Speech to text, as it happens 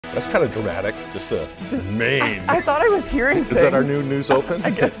That's kind of dramatic. Just Maine. I thought I was hearing things. Is that our new news open? I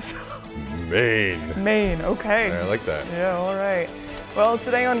guess so. Maine. Maine, okay. Yeah, I like that. Yeah, all right. Well,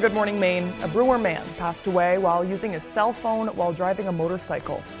 today on Good Morning Maine, a Brewer man passed away while using his cell phone while driving a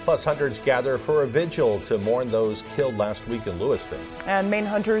motorcycle. Plus, hundreds gather for a vigil to mourn those killed last week in Lewiston. And Maine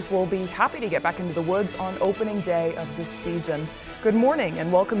hunters will be happy to get back into the woods on opening day of this season. Good morning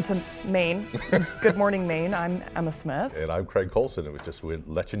and welcome to Maine. Good Morning Maine. I'm Emma Smith. And I'm Craig Colson. It was just to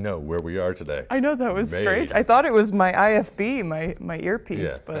let you know where we are today. I know that was Maine. strange. I thought it was my IFB, my earpiece.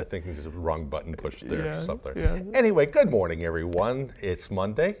 Yeah, but I think there's a wrong button pushed there or something. Yeah. Anyway, good morning, everyone. It's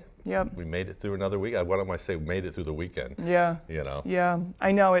Monday. Yep. We made it through another week. Why don't I say made it through the weekend? Yeah. You know? Yeah,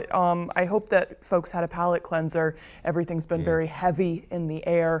 I know it. I hope that folks had a palate cleanser. Everything's been very heavy in the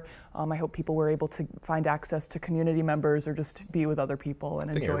air. I hope people were able to find access to community members or just be with other people and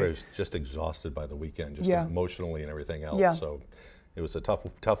I think enjoy. everybody's just exhausted by the weekend, just emotionally and everything else. Yeah. So it was a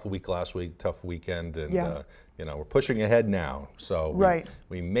tough week last week, tough weekend, and Yeah. we're pushing ahead now. So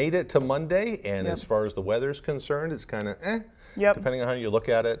we made it to Monday, and as far as the weather's concerned, it's kind of depending on how you look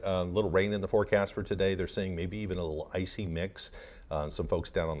at it. A little rain in the forecast for today. They're saying maybe even a little icy mix. Some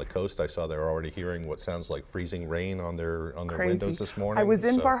folks down on the coast, I saw they're already hearing what sounds like freezing rain on their windows this morning. I was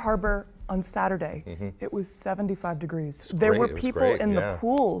in Bar Harbor on Saturday. It was 75 degrees. There were people in the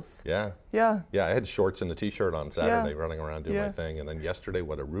pools. Yeah. Yeah. Yeah, I had shorts and a t-shirt on Saturday running around doing my thing. And then yesterday,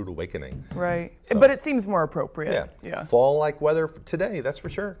 what a rude awakening. Right. So, but it seems more appropriate. Yeah. Fall-like weather today, that's for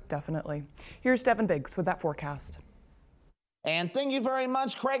sure. Definitely. Here's Devin Biggs with that forecast. And thank you very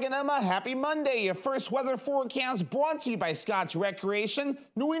much, Craig and Emma. Happy Monday. Your first weather forecast brought to you by Scott's Recreation,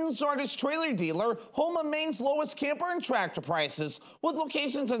 New England's largest trailer dealer, home of Maine's lowest camper and tractor prices, with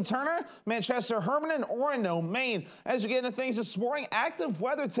locations in Turner, Manchester, Herman, and Orono, Maine. As we get into things this morning, active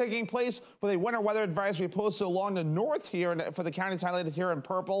weather taking place with a winter weather advisory posted along the north here for the counties highlighted here in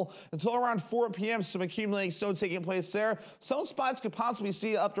purple until around 4 p.m. Some accumulating snow taking place there. Some spots could possibly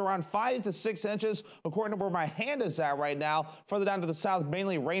see up to around 5 to 6 inches, according to where my hand is at right now. Further down to the south,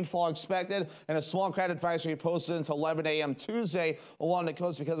 mainly rainfall expected, and a small crowd advisory posted until 11 a.m. Tuesday along the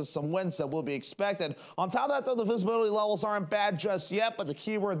coast because of some winds that will be expected. On top of that, though, the visibility levels aren't bad just yet, but the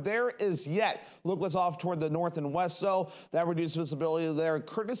key word there is yet. Look what's off toward the north and west, so that reduced visibility there,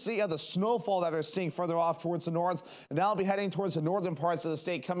 courtesy of the snowfall that we're seeing further off towards the north, and now I'll be heading towards the northern parts of the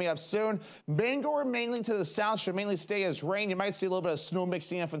state coming up soon. Bangor, mainly to the south, should mainly stay as rain. You might see a little bit of snow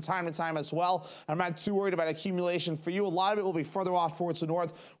mixing in from time to time as well. I'm not too worried about accumulation for you. A lot of it will be further off towards the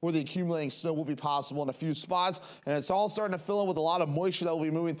north where the accumulating snow will be possible in a few spots, and it's all starting to fill in with a lot of moisture that will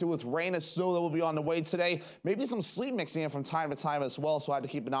be moving through with rain and snow that will be on the way today. Maybe some sleet mixing in from time to time as well, so I have to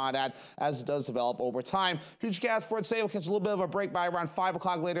keep an eye on that as it does develop over time. Futurecast for today will catch a little bit of a break by around 5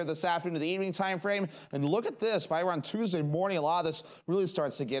 o'clock later this afternoon to the evening time frame, and look at this, by around Tuesday morning a lot of this really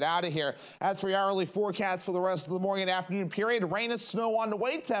starts to get out of here. As for your hourly forecast for the rest of the morning and afternoon period, rain and snow on the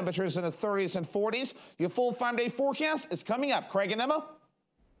way, temperatures in the 30s and 40s. Your full 5-day forecast is coming up. Craig and Emma.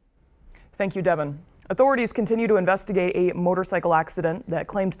 Thank you, Devin. Authorities continue to investigate a motorcycle accident that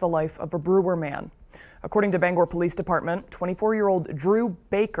claimed the life of a Brewer man. According to Bangor Police Department, 24-year-old Drew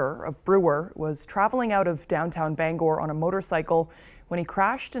Baker of Brewer was traveling out of downtown Bangor on a motorcycle when he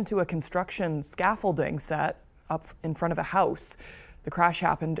crashed into a construction scaffolding set up in front of a house. The crash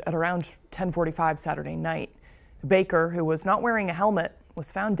happened at around 10:45 Saturday night. Baker, who was not wearing a helmet,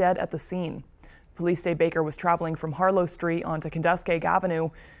 was found dead at the scene. Police say Baker was traveling from Harlow Street onto Kenduskeag Avenue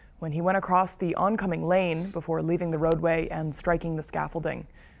when he went across the oncoming lane before leaving the roadway and striking the scaffolding.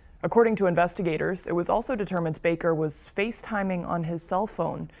 According to investigators, it was also determined Baker was FaceTiming on his cell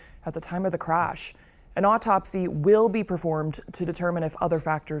phone at the time of the crash. An autopsy will be performed to determine if other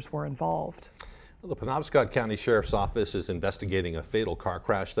factors were involved. Well, the Penobscot County Sheriff's Office is investigating a fatal car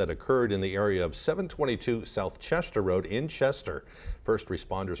crash that occurred in the area of 722 South Chester Road in Chester. First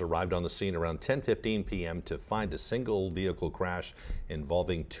responders arrived on the scene around 10:15 p.m. to find a single vehicle crash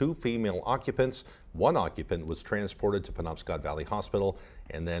involving 2 female occupants. One occupant was transported to Penobscot Valley Hospital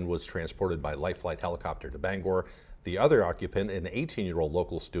and then was transported by Life Flight helicopter to Bangor. The other occupant, an 18-year-old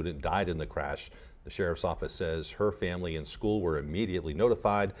local student, died in the crash. The sheriff's office says her family and school were immediately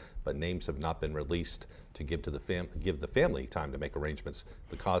notified, but names have not been released to give the family time to make arrangements.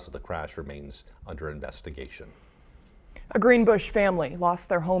 The cause of the crash remains under investigation. A Greenbush family lost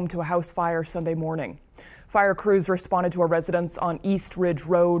their home to a house fire Sunday morning. Fire crews responded to a residence on East Ridge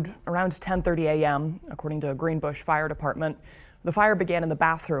Road around 10:30 a.m., according to Greenbush Fire Department. The fire began in the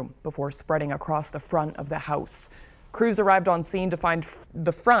bathroom before spreading across the front of the house. Crews arrived on scene to find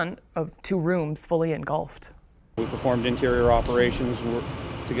the front of 2 rooms fully engulfed. We performed interior operations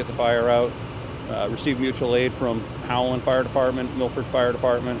to get the fire out. received mutual aid from Howland Fire Department, Milford Fire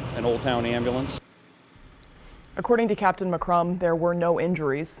Department, and Old Town Ambulance. According to Captain McCrum, there were no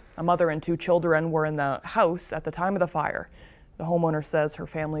injuries. A mother and 2 children were in the house at the time of the fire. The homeowner says her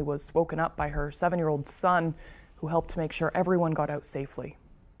family was woken up by her 7-year-old son, who helped make sure everyone got out safely.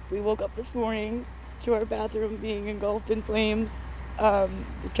 We woke up this morning to our bathroom being engulfed in flames. The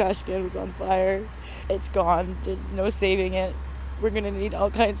trash can was on fire. It's gone. There's no saving it. We're going to need all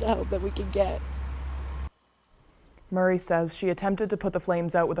kinds of help that we can get. Murray says she attempted to put the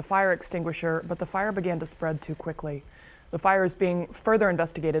flames out with a fire extinguisher, but the fire began to spread too quickly. The fire is being further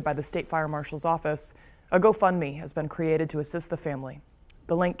investigated by the State Fire Marshal's office. A GoFundMe has been created to assist the family.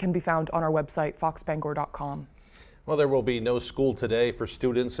 The link can be found on our website, foxbangor.com. Well, there will be no school today for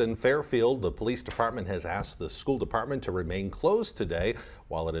students in Fairfield. The police department has asked the school department to remain closed today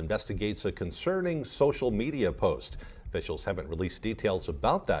while it investigates a concerning social media post. Officials haven't released details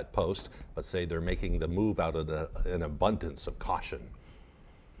about that post, but say they're making the move out of an abundance of caution.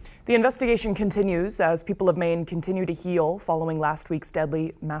 The investigation continues as people of Maine continue to heal following last week's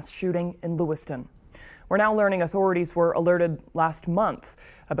deadly mass shooting in Lewiston. We're now learning authorities were alerted last month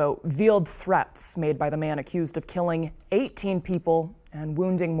about veiled threats made by the man accused of killing 18 people and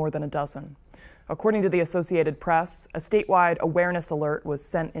wounding more than a dozen. According to the Associated Press, a statewide awareness alert was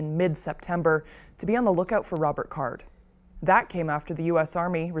sent in mid-September to be on the lookout for Robert Card. That came after the U.S.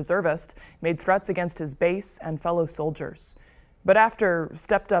 Army reservist made threats against his base and fellow soldiers. But after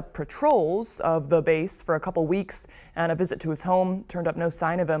stepped-up patrols of the base for a couple weeks and a visit to his home turned up no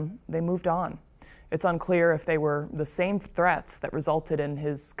sign of him, they moved on. It's unclear if they were the same threats that resulted in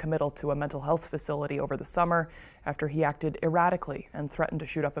his committal to a mental health facility over the summer after he acted erratically and threatened to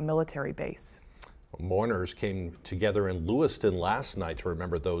shoot up a military base. Mourners came together in Lewiston last night to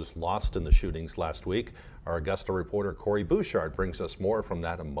remember those lost in the shootings last week. Our Augusta reporter Corey Bouchard brings us more from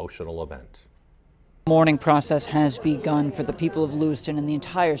that emotional event. The mourning process has begun for the people of Lewiston and the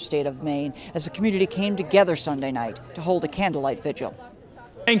entire state of Maine as the community came together Sunday night to hold a candlelight vigil.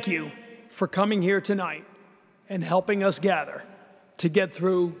 Thank you for coming here tonight and helping us gather to get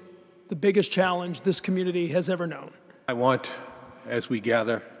through the biggest challenge this community has ever known. I want, as we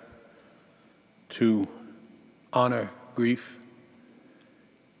gather, to honor grief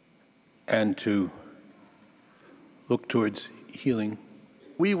and to look towards healing.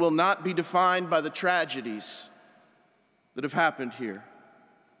 We will not be defined by the tragedies that have happened here.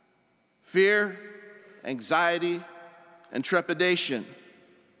 Fear, anxiety, and trepidation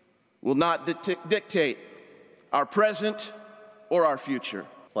will not dictate our present or our future.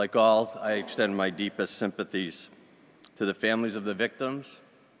 Like all, I extend my deepest sympathies to the families of the victims,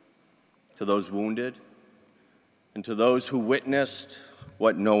 to those wounded, and to those who witnessed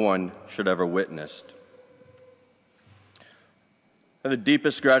what no one should ever witness. I have the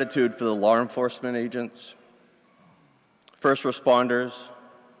deepest gratitude for the law enforcement agents, first responders,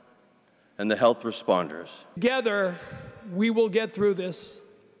 and the health responders. Together, we will get through this.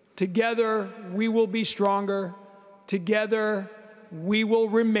 Together, we will be stronger. Together, we will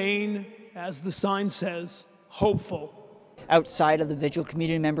remain, as the sign says, hopeful. Outside of the vigil,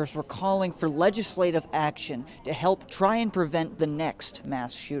 community members were calling for legislative action to help try and prevent the next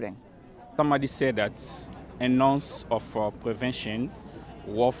mass shooting. Somebody said that an ounce of prevention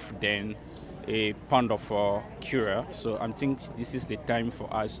worth than a pound of cure. So I think this is the time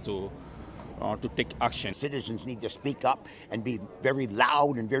for us to take action. Citizens need to speak up and be very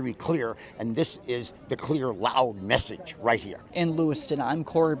loud and very clear, and this is the clear, loud message right here. In Lewiston, I'm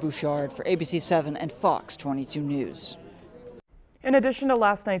Corey Bouchard for ABC 7 and Fox 22 News. In addition to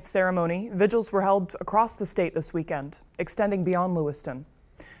last night's ceremony, vigils were held across the state this weekend, extending beyond Lewiston.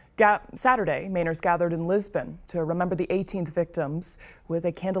 Saturday, Mainers gathered in Lisbon to remember the 18th victims with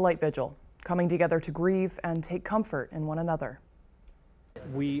a candlelight vigil, coming together to grieve and take comfort in one another.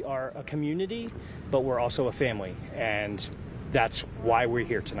 We are a community, but we're also a family, and that's why we're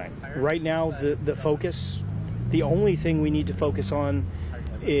here tonight. Right now, the focus, the only thing we need to focus on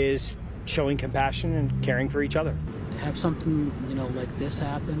is showing compassion and caring for each other. To have something, like this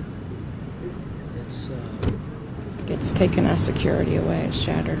happen, It's taken our security away. It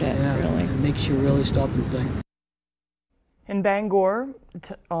shattered it, really. It makes you really stop and think. In Bangor,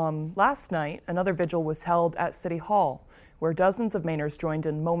 last night, another vigil was held at City Hall, where dozens of Mainers joined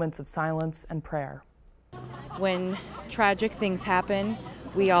in moments of silence and prayer. When tragic things happen,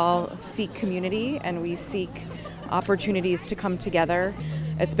 we all seek community and we seek opportunities to come together.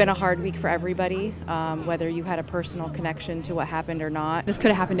 It's been a hard week for everybody, whether you had a personal connection to what happened or not. This could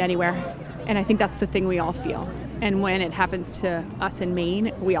have happened anywhere, and I think that's the thing we all feel. And when it happens to us in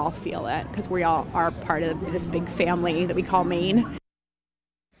Maine, we all feel it, because we all are part of this big family that we call Maine.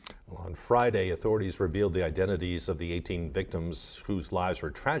 Well, On Friday, authorities revealed the identities of the 18 victims whose lives were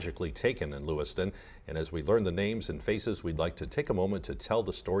tragically taken in Lewiston. And as we learn the names and faces, we'd like to take a moment to tell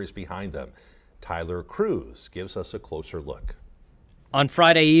the stories behind them. Tyler Cruz gives us a closer look. On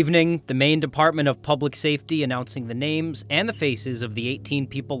Friday evening, the Maine Department of Public Safety announcing the names and the faces of the 18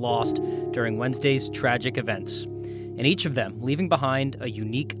 people lost during Wednesday's tragic events, and each of them leaving behind a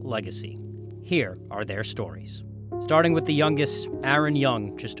unique legacy. Here are their stories. Starting with the youngest, Aaron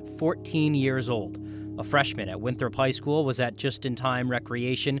Young, just 14 years old. A freshman at Winthrop High School, was at just-in-time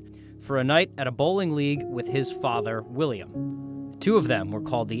recreation for a night at a bowling league with his father, William. The two of them were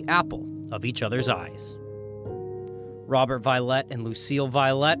called the apple of each other's eyes. Robert Violet and Lucille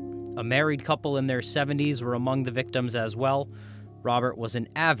Violet, a married couple in their 70s, were among the victims as well. Robert was an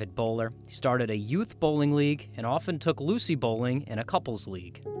avid bowler. He started a youth bowling league and often took Lucy bowling in a couples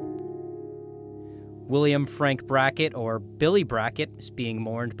league. William Frank Brackett, or Billy Brackett, is being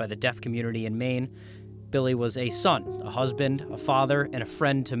mourned by the deaf community in Maine. Billy was a son, a husband, a father, and a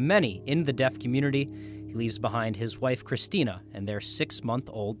friend to many in the deaf community. He leaves behind his wife, Christina, and their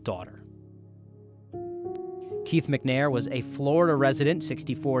 6-month-old daughter. Keith McNair was a Florida resident,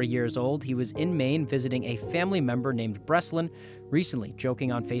 64 years old. He was in Maine visiting a family member named Breslin, recently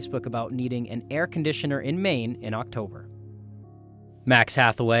joking on Facebook about needing an air conditioner in Maine in October. Max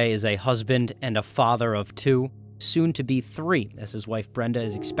Hathaway is a husband and a father of 2, soon to be 3, as his wife Brenda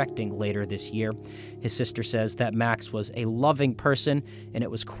is expecting later this year. His sister says that Max was a loving person, and it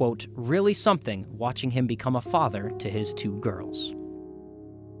was, quote, really something watching him become a father to his 2 girls.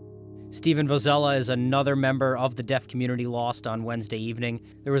 Stephen Vozella is another member of the deaf community lost on Wednesday evening.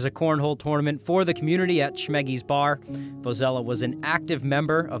 There was a cornhole tournament for the community at Schmeggy's Bar. Vozella was an active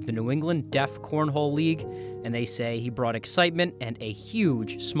member of the New England Deaf Cornhole League, and they say he brought excitement and a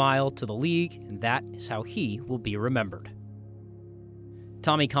huge smile to the league, and that is how he will be remembered.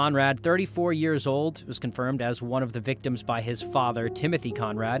 Tommy Conrad, 34 years old, was confirmed as one of the victims by his father, Timothy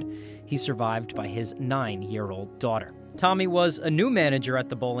Conrad. He's survived by his 9-year-old daughter. Tommy was a new manager at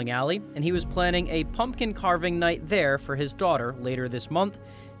the bowling alley, and he was planning a pumpkin carving night there for his daughter later this month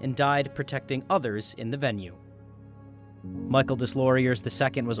and died protecting others in the venue. Michael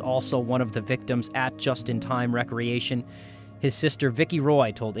Desloriers II was also one of the victims at just-in-time recreation. His sister Vicky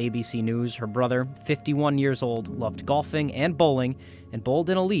Roy told ABC News her brother, 51 years old, loved golfing and bowling and bowled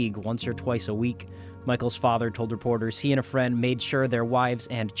in a league once or twice a week. Michael's father told reporters he and a friend made sure their wives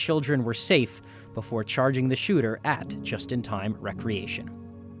and children were safe before charging the shooter at just-in-time recreation.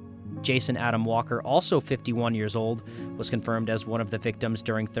 Jason Adam Walker, also 51 years old, was confirmed as one of the victims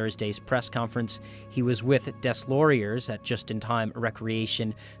during Thursday's press conference. He was with Desloriers at just-in-time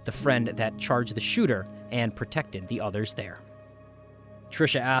recreation, the friend that charged the shooter and protected the others there.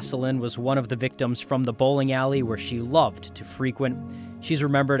 Trisha Asselin was one of the victims from the bowling alley where she loved to frequent. She's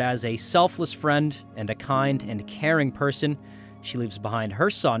remembered as a selfless friend and a kind and caring person. She leaves behind her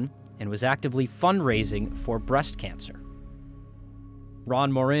son and was actively fundraising for breast cancer.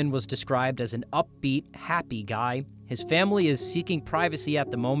 Ron Morin was described as an upbeat, happy guy. His family is seeking privacy at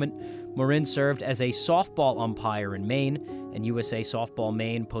the moment. Morin served as a softball umpire in Maine, and USA Softball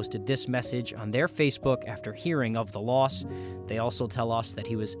Maine posted this message on their Facebook after hearing of the loss. They also tell us that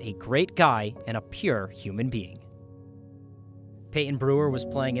he was a great guy and a pure human being. Peyton Brewer was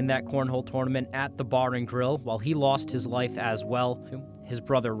playing in that cornhole tournament at the Bar and Grill while he lost his life as well. His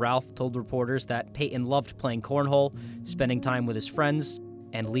brother Ralph told reporters that Peyton loved playing cornhole, spending time with his friends,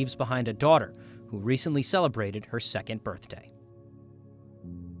 and leaves behind a daughter who recently celebrated her 2nd birthday.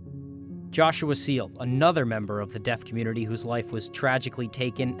 Joshua Seal, another member of the deaf community whose life was tragically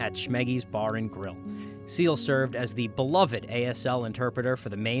taken at Schmeggy's Bar and Grill. Seal served as the beloved ASL interpreter for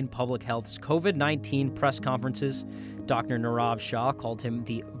the Maine Public Health's COVID-19 press conferences. Dr. Nirav Shah called him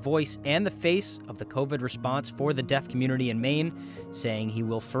the voice and the face of the COVID response for the deaf community in Maine, saying he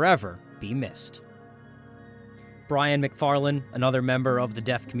will forever be missed. Brian McFarland, another member of the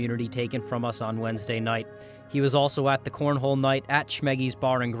deaf community taken from us on Wednesday night. He was also at the cornhole night at Schmeggy's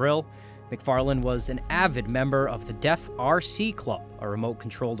Bar and Grill. McFarland was an avid member of the Deaf RC Club, a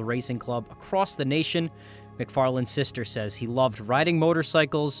remote-controlled racing club across the nation. McFarland's sister says he loved riding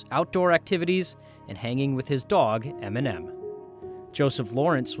motorcycles, outdoor activities, and hanging with his dog, M&M. Joseph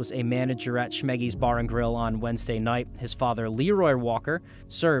Lawrence was a manager at Schmeggy's Bar and Grill on Wednesday night. His father, Leroy Walker,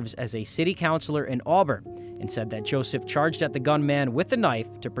 serves as a city councilor in Auburn and said that Joseph charged at the gunman with a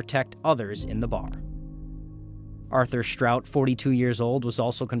knife to protect others in the bar. Arthur Strout, 42 years old, was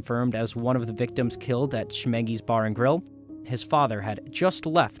also confirmed as one of the victims killed at Schmeggy's Bar and Grill. His father had just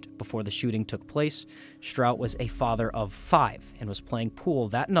left before the shooting took place. Strout was a father of 5 and was playing pool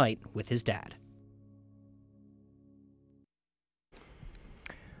that night with his dad.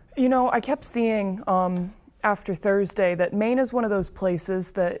 You know, I kept seeing after Thursday that Maine is one of those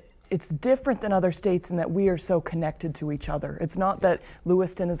places that it's different than other states in that we are so connected to each other. It's not that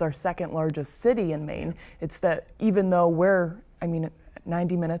Lewiston is our second largest city in Maine. It's that even though we're,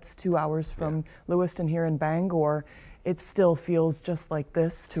 90 minutes, 2 hours from Lewiston here in Bangor, it still feels just like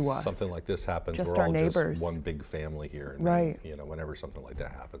this to us. Something like this happens. Just We're our all neighbors. just one big family here. And right. Whenever something like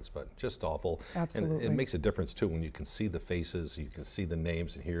that happens, but just awful. Absolutely. And it makes a difference too when you can see the faces, you can see the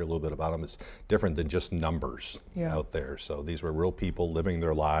names and hear a little bit about them. It's different than just numbers out there. So these were real people living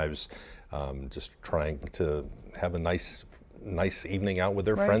their lives, just trying to have a nice evening out with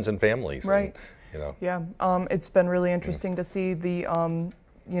their friends and families. Right. And, Yeah. It's been really interesting to see the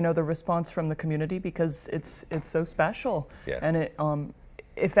the response from the community because it's so special. Yeah. And it,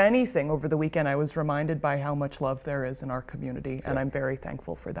 if anything, over the weekend I was reminded by how much love there is in our community, and I'm very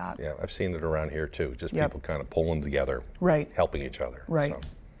thankful for that. Yeah, I've seen it around here too. Just people kind of pulling together, helping each other. Right.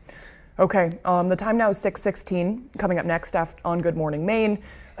 So. Okay, the time now is 6:16. Coming up next on Good Morning Maine,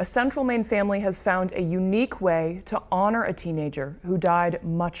 a Central Maine family has found a unique way to honor a teenager who died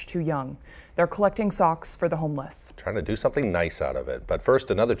much too young. They're collecting socks for the homeless. Trying to do something nice out of it. But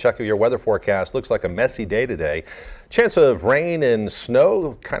first, another check of your weather forecast. Looks like a messy day today. Chance of rain and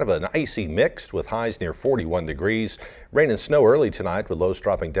snow, kind of an icy mix with highs near 41 degrees. Rain and snow early tonight with lows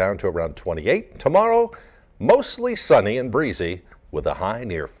dropping down to around 28. Tomorrow, mostly sunny and breezy with a high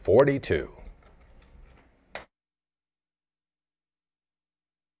near 42.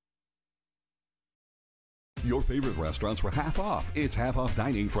 Your favorite restaurants were half off. It's half off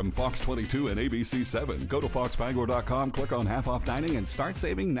dining from Fox 22 and ABC 7. Go to foxbangor.com, click on half off dining, and start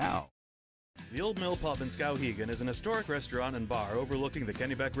saving now. The Old Mill Pub in Skowhegan is an historic restaurant and bar overlooking the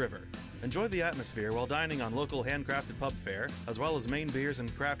Kennebec River. Enjoy the atmosphere while dining on local handcrafted pub fare, as well as Maine beers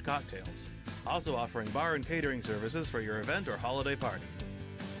and craft cocktails. Also offering bar and catering services for your event or holiday party.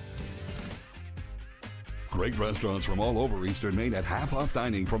 Great restaurants from all over Eastern Maine at half off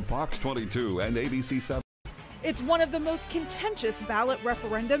dining from Fox 22 and ABC 7. It's one of the most contentious ballot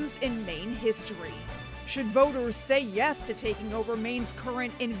referendums in Maine history. Should voters say yes to taking over Maine's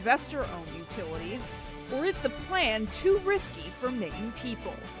current investor-owned utilities? Or is the plan too risky for Maine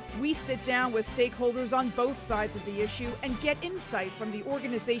people? We sit down with stakeholders on both sides of the issue and get insight from the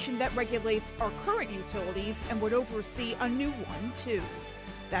organization that regulates our current utilities and would oversee a new one, too.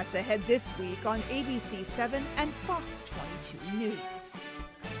 That's ahead this week on ABC 7 and Fox 22 News.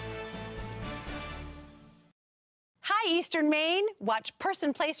 Hi, Eastern Maine. Watch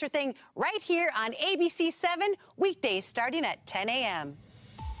Person, Place, or Thing right here on ABC 7, weekdays starting at 10 a.m.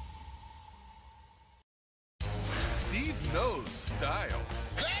 Steve knows style.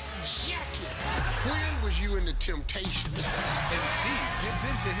 That jacket! When was you into Temptations? And Steve gives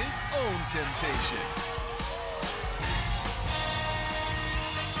into his own temptation.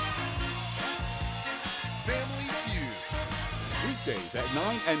 Family Feud. Weekdays at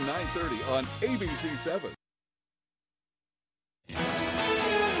 9 and 9:30 on ABC 7.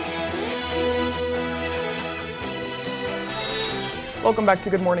 Welcome back to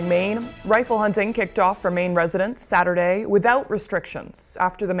Good Morning Maine. Rifle hunting kicked off for Maine residents Saturday without restrictions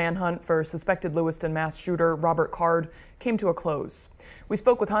after the manhunt for suspected Lewiston mass shooter Robert Card came to a close. We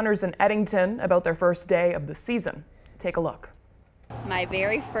spoke with hunters in Eddington about their first day of the season. Take a look. My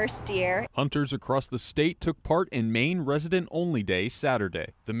very first deer. Hunters across the state took part in Maine Resident Only Day Saturday.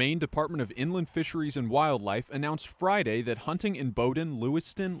 The Maine Department of Inland Fisheries and Wildlife announced Friday that hunting in Bowdoin,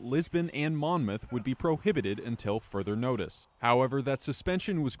 Lewiston, Lisbon, and Monmouth would be prohibited until further notice. However, that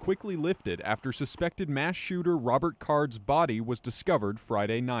suspension was quickly lifted after suspected mass shooter Robert Card's body was discovered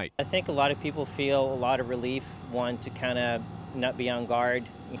Friday night. I think a lot of people feel a lot of relief, one, to kind of not be on guard.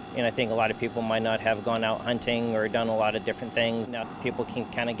 And I think a lot of people might not have gone out hunting or done a lot of different things. Now people can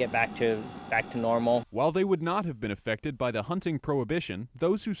kind of get back to normal. While they would not have been affected by the hunting prohibition,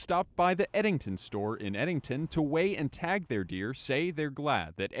 those who stopped by the Eddington store in Eddington to weigh and tag their deer say they're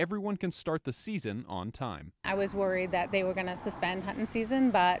glad that everyone can start the season on time. I was worried that they were going to suspend hunting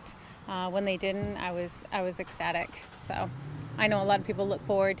season, but when they didn't, I was ecstatic. So I know a lot of people look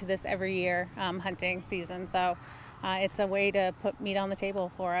forward to this every year, hunting season. So it's a way to put meat on the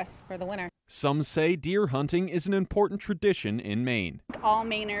table for us for the winter. Some say deer hunting is an important tradition in Maine. All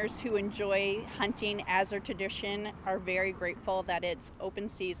Mainers who enjoy hunting as their tradition are very grateful that it's open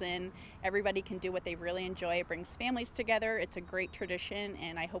season. Everybody can do what they really enjoy. It brings families together. It's a great tradition,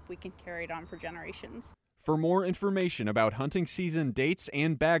 and I hope we can carry it on for generations. For more information about hunting season dates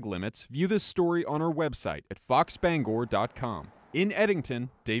and bag limits, view this story on our website at foxbangor.com. In Eddington,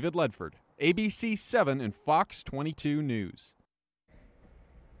 David Ledford, ABC 7 and Fox 22 News.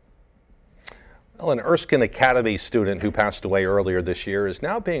 Well, an Erskine Academy student who passed away earlier this year is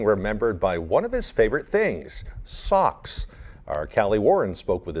now being remembered by one of his favorite things, socks. Our Callie Warren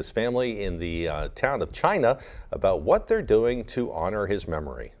spoke with his family in the town of China about what they're doing to honor his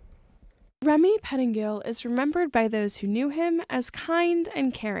memory. Remy Pettingill is remembered by those who knew him as kind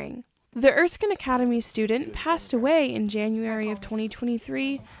and caring. The Erskine Academy student passed away in January of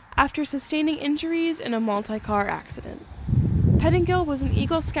 2023 after sustaining injuries in a multi-car accident. Pettingill was an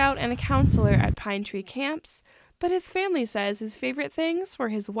Eagle Scout and a counselor at Pine Tree Camps, but his family says his favorite things were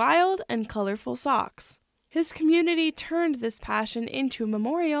his wild and colorful socks. His community turned this passion into a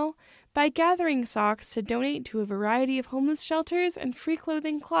memorial by gathering socks to donate to a variety of homeless shelters and free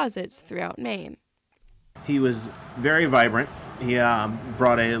clothing closets throughout Maine. He was very vibrant. He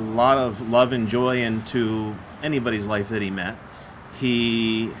brought a lot of love and joy into anybody's life that he met.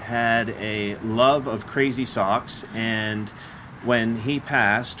 He had a love of crazy socks, and when he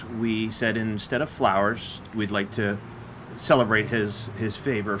passed, we said instead of flowers, we'd like to celebrate his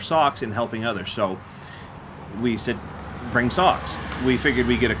favor of socks and helping others. So we said, bring socks. We figured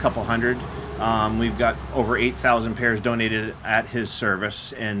we'd get a couple hundred. We've got over 8,000 pairs donated at his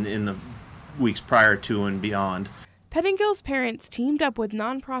service and in the weeks prior to and beyond. Pettingill's parents teamed up with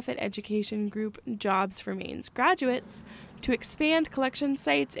nonprofit education group Jobs for Maine's graduates to expand collection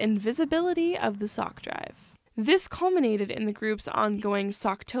sites and visibility of the sock drive. This culminated in the group's ongoing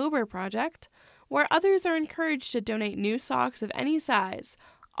Socktober project, where others are encouraged to donate new socks of any size,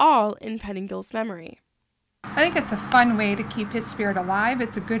 all in Pettingill's memory. I think it's a fun way to keep his spirit alive.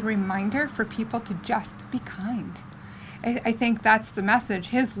 It's a good reminder for people to just be kind. I think that's the message.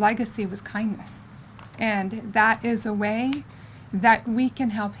 His legacy was kindness. And that is a way that we can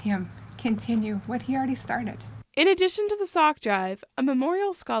help him continue what he already started. In addition to the sock drive, a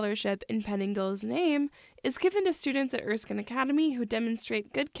memorial scholarship in Pettingill's name is given to students at Erskine Academy who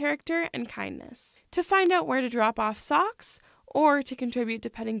demonstrate good character and kindness. To find out where to drop off socks or to contribute to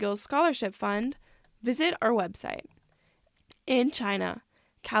Pettingill's scholarship fund, visit our website. In China,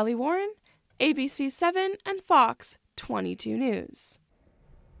 Callie Warren, ABC7 and Fox 22 News.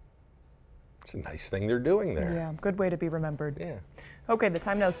 It's a nice thing they're doing there. Yeah, good way to be remembered. Yeah. Okay, the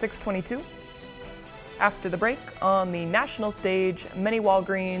time now is 6:22. After the break, on the national stage, many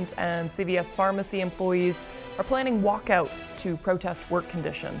Walgreens and CVS pharmacy employees are planning walkouts to protest work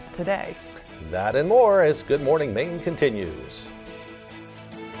conditions today. That and more as Good Morning Maine continues.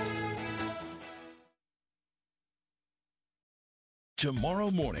 Tomorrow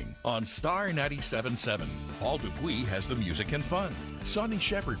morning on Star 97.7, Paul Dupuis has the music and fun. Sonny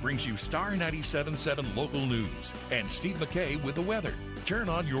Shepard brings you Star 97.7 local news. And Steve McKay with the weather. Turn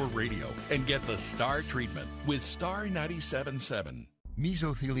on your radio and get the Star treatment with Star 97.7.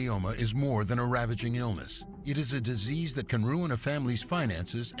 Mesothelioma is more than a ravaging illness. It is a disease that can ruin a family's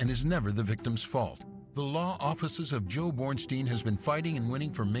finances and is never the victim's fault. The law offices of Joe Bornstein has been fighting and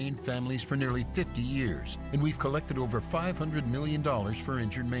winning for Maine families for nearly 50 years, and we've collected over $500 million for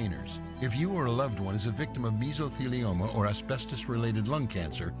injured Mainers. If you or a loved one is a victim of mesothelioma or asbestos-related lung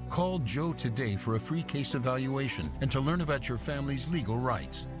cancer, call Joe today for a free case evaluation and to learn about your family's legal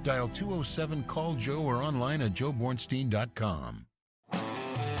rights. Dial 207-CALL-JOE or online at joebornstein.com.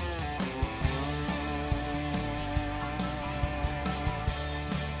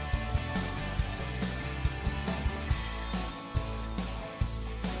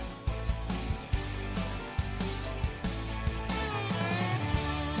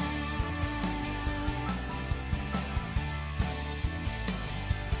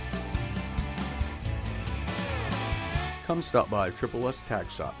 Come stop by Triple S Tack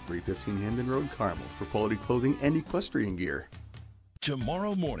Shop, 315 Hamden Road, Carmel, for quality clothing and equestrian gear.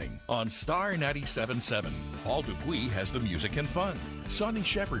 Tomorrow morning on Star 97.7, Paul Dupuis has the music and fun. Sonny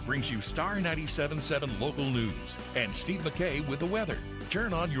Shepard brings you Star 97.7 local news. And Steve McKay with the weather.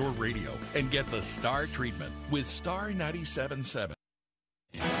 Turn on your radio and get the Star treatment with Star 97.7.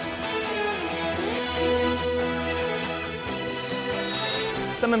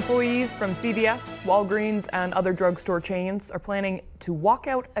 Some employees from CVS, Walgreens, and other drugstore chains are planning to walk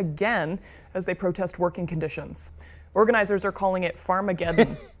out again as they protest working conditions. Organizers are calling it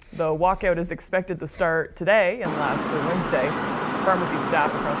Pharmageddon. The walkout is expected to start today and last through Wednesday. Pharmacy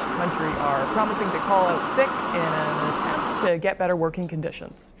staff across the country are promising to call out sick in an attempt to get better working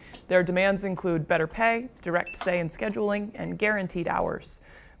conditions. Their demands include better pay, direct say in scheduling, and guaranteed hours.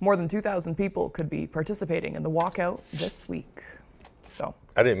 More than 2,000 people could be participating in the walkout this week. So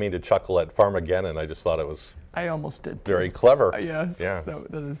I didn't mean to chuckle at Pharmageddon. I just thought it was I almost did. Very clever. Yes, yeah.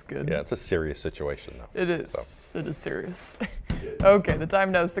 That is good. Yeah, it's a serious situation, though. It is. So. It is serious. Okay, the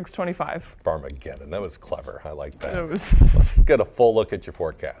time now is 6:25. Pharmageddon. That was clever. I like that. It was Let's get a full look at your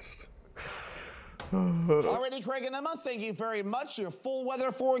forecast. Alrighty, Craig and Emma, thank you very much. Your full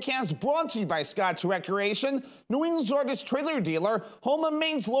weather forecast brought to you by Scott's Recreation, New England's largest trailer dealer, home of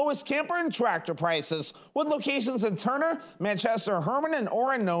Maine's lowest camper and tractor prices, with locations in Turner, Manchester, Herman, and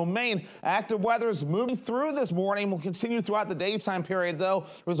Orono, Maine. Active weather is moving through this morning. Will continue throughout the daytime period, though.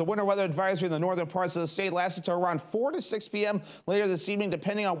 There was a winter weather advisory in the northern parts of the state, lasting until around 4 to 6 p.m. later this evening,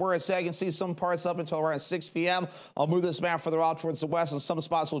 depending on where it's at. You can see some parts up until around 6 p.m. I'll move this map further out towards the west, and some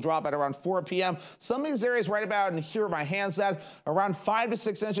spots will drop at around 4 p.m. Some of these areas right about in here where my hand's at, around 5 to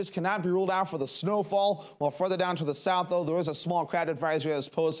 6 inches cannot be ruled out for the snowfall. While further down to the south, though, there is a small crowd advisory that is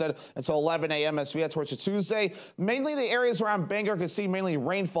posted until 11 a.m. as we head towards a Tuesday. Mainly the areas around Bangor can see mainly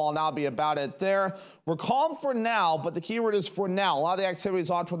rainfall, and I'll be about it there. We're calm for now, but the key word is for now. A lot of the activity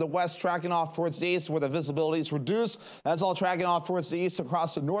is off toward the west, tracking off towards the east where the visibility is reduced. That's all tracking off towards the east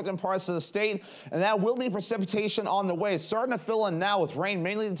across the northern parts of the state, and that will be precipitation on the way. It's starting to fill in now with rain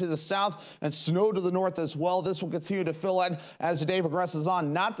mainly to the south and snow to the north as well. This will continue to fill in as the day progresses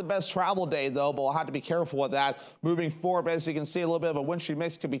on. Not the best travel day, though, but we'll have to be careful with that moving forward. But as you can see, a little bit of a wintry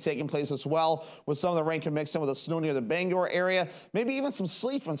mix could be taking place as well, with some of the rain can mix in with the snow near the Bangor area, maybe even some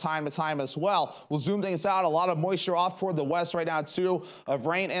sleet from time to time as well. We'll zoom things out. A lot of moisture off toward the west right now, too, of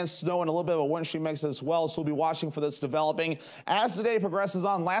rain and snow and a little bit of a wintry mix as well. So we'll be watching for this developing as the day progresses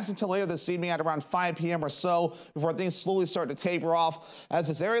on, lasting until later this evening at around 5 p.m. or so, before things slowly start to taper off as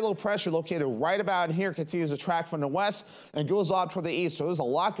this area low pressure located right about here continues to track from the west and goes off toward the east. So there's a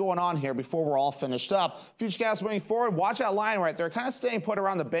lot going on here before we're all finished up. Futurecast moving forward, watch that line right there, kind of staying put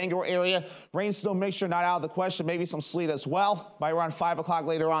around the Bangor area. Rain, snow mixture not out of the question, maybe some sleet as well by around 5 o'clock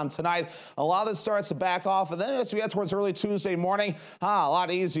later on tonight. A lot of this starts to back off, and then as we head towards early Tuesday morning, a lot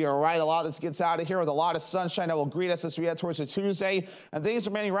easier, right? A lot of this gets out of here with a lot of sunshine that will greet us as we head towards the Tuesday, and things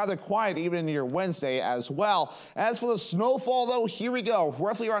remaining rather quiet even into your Wednesday as well. As for the snowfall, though, here we go.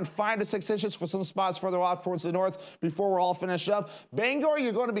 Roughly around 5 to 6 inches for some spots further off towards the north before we're all finished up. Bangor,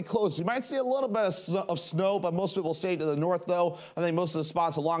 you're going to be close. You might see a little bit of snow, but most people stay to the north, though. I think most of the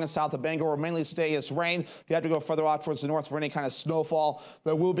spots along and south of Bangor will mainly stay as rain. You have to go further out towards the north for any kind of snowfall.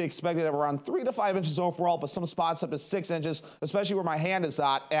 That will be expected of around 3 to 5 inches overall, but some spots up to 6 inches, especially where my hand is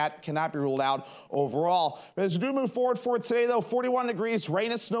at cannot be ruled out overall. But as we do move forward for today, though, 41 degrees,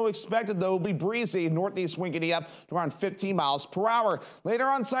 rain and snow expected, though. It will be breezy, northeast wind getting up to around 15 miles per hour. Later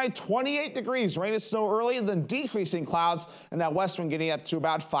on site, 28 degrees, rain and snow early, and then decreasing clouds, and that west wind getting up to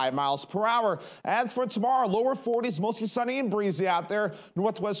about 5 miles per hour. As for tomorrow, lower 40s, mostly sunny and breezy out there.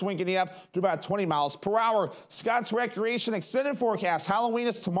 Northwest wind getting up to about 20 miles per hour. Scott's Recreation extended forecast. Halloween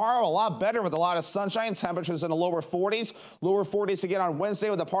is tomorrow, a lot better with a lot of sunshine. Temperatures in the lower 40s. Lower 40s again on Wednesday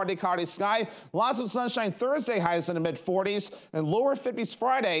with a partly cloudy sky. Lots of sunshine Thursday, highs in the mid 40s, and lower 50s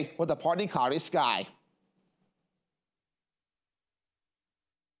Friday with a partly cloudy sky.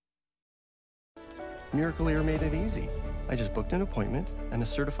 Miracle Ear made it easy. I just booked an appointment, and a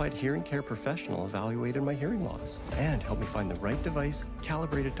certified hearing care professional evaluated my hearing loss and helped me find the right device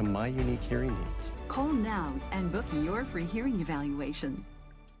calibrated to my unique hearing needs. Call now and book your free hearing evaluation.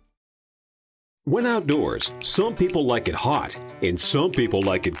 When outdoors, some people like it hot and some people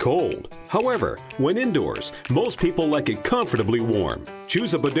like it cold. However, when indoors, most people like it comfortably warm.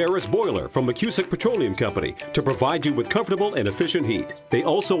 Choose a Boderas boiler from McCusick Petroleum Company to provide you with comfortable and efficient heat. They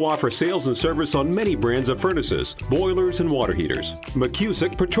also offer sales and service on many brands of furnaces, boilers, and water heaters.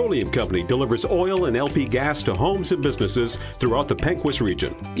 McCusick Petroleum Company delivers oil and LP gas to homes and businesses throughout the Pequot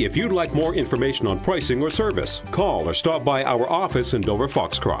region. If you'd like more information on pricing or service, call or stop by our office in Dover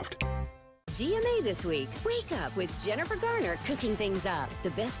Foxcroft. GMA this week. Wake up with Jennifer Garner cooking things up.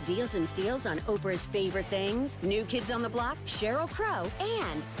 The best deals and steals on Oprah's favorite things, New Kids on the Block, Sheryl Crow,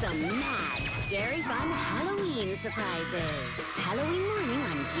 and some mad, scary fun Halloween surprises. Halloween morning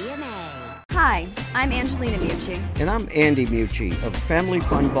on GMA. Hi, I'm Angelina Mucci. And I'm Andy Mucci of Family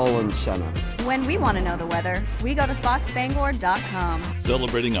Fun Bowling Center. When we want to know the weather, we go to foxbangor.com.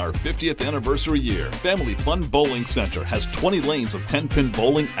 Celebrating our 50th anniversary year, Family Fun Bowling Center has 20 lanes of 10-pin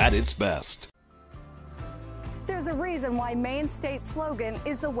bowling at its best. There's a reason why Maine's state slogan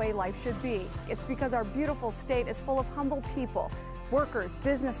is the way life should be. It's because our beautiful state is full of humble people, workers,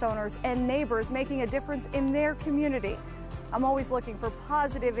 business owners, and neighbors making a difference in their community. I'm always looking for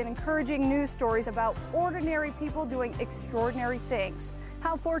positive and encouraging news stories about ordinary people doing extraordinary things.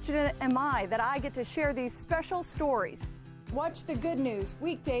 How fortunate am I that I get to share these special stories? Watch The Good News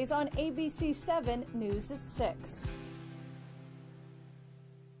weekdays on ABC 7 News at 6.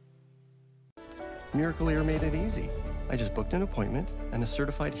 Miracle Ear made it easy. I just booked an appointment, and a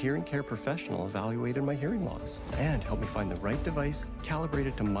certified hearing care professional evaluated my hearing loss and helped me find the right device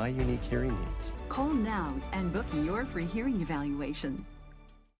calibrated to my unique hearing needs. Call now and book your free hearing evaluation.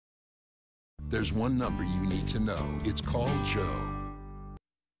 there's one number you need to know. It's called Joe.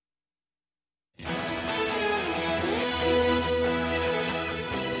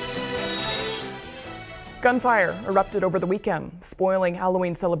 Gunfire erupted over the weekend, spoiling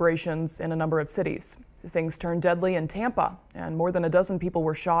Halloween celebrations in a number of cities. Things turned deadly in Tampa, and more than a dozen people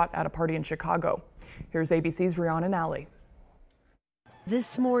were shot at a party in Chicago. Here's ABC's Rihanna Nally.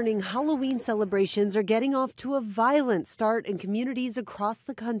 This morning, Halloween celebrations are getting off to a violent start in communities across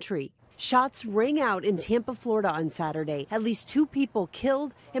the country. Shots rang out in Tampa, Florida on Saturday. At least 2 people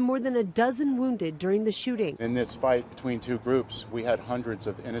killed and more than a dozen wounded during the shooting. In this fight between 2 groups, we had hundreds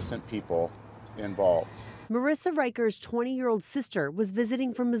of innocent people involved. Marissa Riker's 20-year-old sister was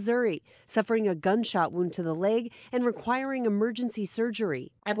visiting from Missouri, suffering a gunshot wound to the leg and requiring emergency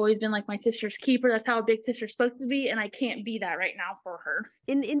surgery. I've always been like my sister's keeper. That's how a big sister's supposed to be, and I can't be that right now for her.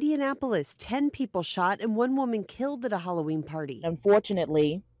 In Indianapolis, 10 people shot and 1 woman killed at a Halloween party.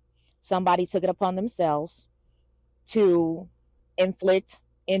 Unfortunately, somebody took it upon themselves to inflict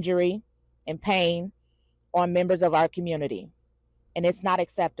injury and pain on members of our community, and it's not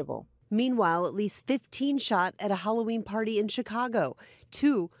acceptable. Meanwhile, at least 15 shot at a Halloween party in Chicago,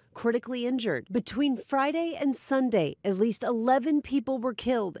 2 critically injured. Between Friday and Sunday, at least 11 people were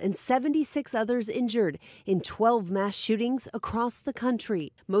killed and 76 others injured in 12 mass shootings across the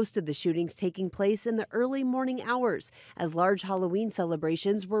country. Most of the shootings taking place in the early morning hours as large Halloween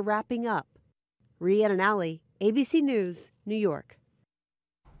celebrations were wrapping up. Rihanna Nally, ABC News, New York.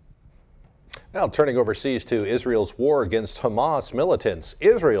 Now turning overseas to Israel's war against Hamas militants.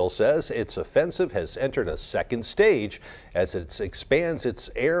 Israel says its offensive has entered a second stage as it expands its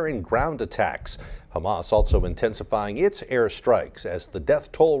air and ground attacks. Hamas also intensifying its airstrikes as the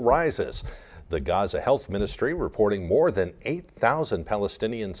death toll rises. The Gaza Health Ministry reporting more than 8,000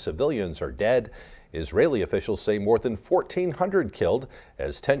 Palestinian civilians are dead. Israeli officials say more than 1,400 killed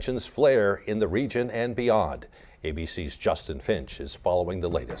as tensions flare in the region and beyond. ABC's Justin Finch is following the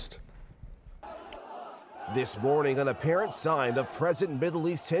latest. This morning, an apparent sign of present Middle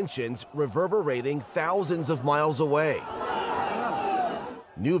East tensions reverberating thousands of miles away.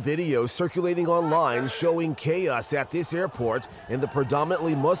 New videos circulating online showing chaos at this airport in the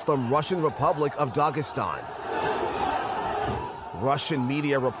predominantly Muslim Russian Republic of Dagestan. Russian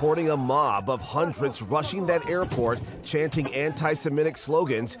media reporting a mob of hundreds rushing that airport, chanting anti-Semitic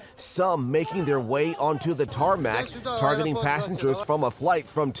slogans, some making their way onto the tarmac, targeting passengers from a flight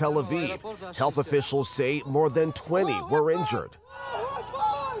from Tel Aviv. Health officials say more than 20 were injured.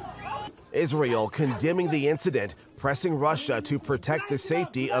 Israel condemning the incident, pressing Russia to protect the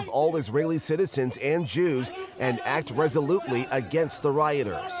safety of all Israeli citizens and Jews and act resolutely against the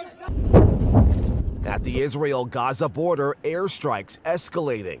rioters. At the Israel-Gaza border, airstrikes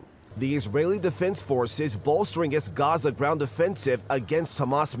escalating. The Israeli Defense Forces bolstering its Gaza ground offensive against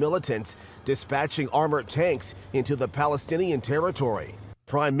Hamas militants, dispatching armored tanks into the Palestinian territory.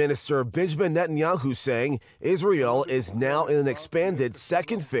 Prime Minister Benjamin Netanyahu saying Israel is now in an expanded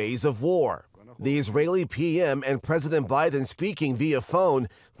second phase of war. The Israeli PM and President Biden speaking via phone,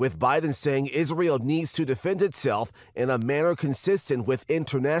 with Biden saying Israel needs to defend itself in a manner consistent with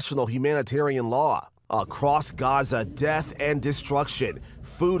international humanitarian law. Across Gaza, death and destruction,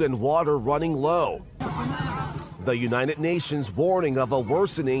 food and water running low. The United Nations warning of a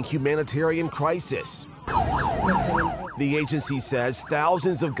worsening humanitarian crisis. The agency says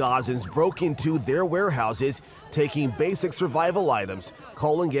thousands of Gazans broke into their warehouses, taking basic survival items,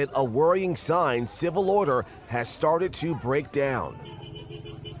 calling it a worrying sign civil order has started to break down.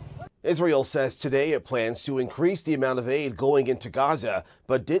 Israel says today it plans to increase the amount of aid going into Gaza,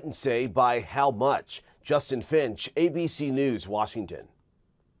 but didn't say by how much. Justin Finch, ABC News, Washington.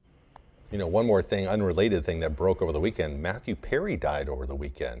 You know, one more thing, unrelated thing that broke over the weekend. Matthew Perry died over the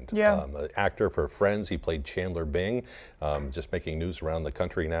weekend. Yeah. Actor for Friends, he played Chandler Bing. Just making news around the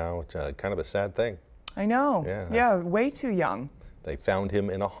country now. It's kind of a sad thing. I know. Yeah, way too young. They found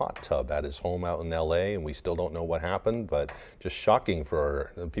him in a hot tub at his home out in LA, and we still don't know what happened, but just shocking for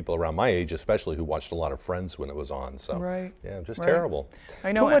people around my age, especially who watched a lot of Friends when it was on. So, yeah, just terrible.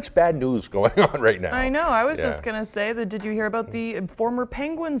 I know. Too much bad news going on right now. I know. I was just going to say that, did you hear about the former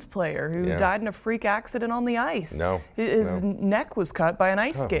Penguins player who died in a freak accident on the ice? No. His neck was cut by an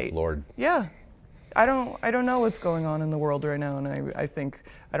ice skate. Lord. Yeah. I don't know what's going on in the world right now, and I think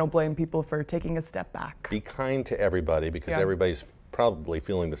I don't blame people for taking a step back. Be kind to everybody, because everybody's probably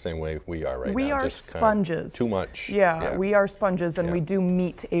feeling the same way we are right now. We are just sponges. Too much. Yeah, we are sponges, and we do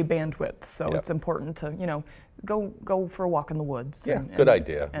meet a bandwidth. So it's important to go for a walk in the woods. Yeah, good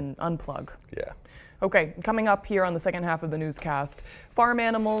idea. And unplug. Yeah. Okay, coming up here on the second half of the newscast, farm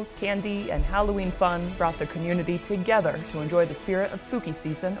animals, candy, and Halloween fun brought the community together to enjoy the spirit of spooky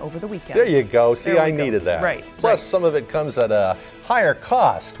season over the weekend. There you go. See, I needed that. Right. Plus, some of it comes at a higher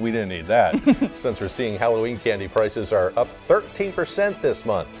cost. We didn't need that. Since we're seeing Halloween candy prices are up 13% this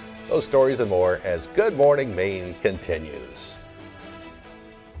month. Those stories and more as Good Morning Maine continues.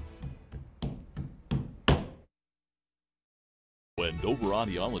 When Dover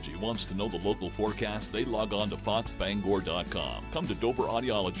Audiology wants to know the local forecast, they log on to foxbangor.com. Come to Dover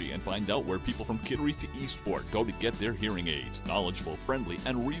Audiology and find out where people from Kittery to Eastport go to get their hearing aids. Knowledgeable, friendly,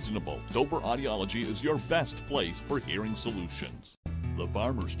 and reasonable, Dover Audiology is your best place for hearing solutions. The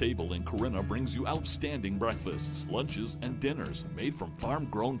Farmer's Table in Corinna brings you outstanding breakfasts, lunches, and dinners made from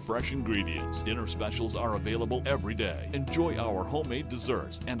farm-grown fresh ingredients. Dinner specials are available every day. Enjoy our homemade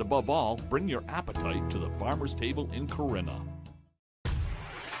desserts, and above all, bring your appetite to the Farmer's Table in Corinna.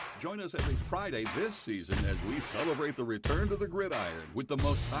 Join us every Friday this season as we celebrate the return to the gridiron with the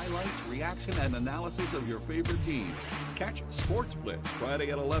most highlights, reaction, and analysis of your favorite teams. Catch Sports Blitz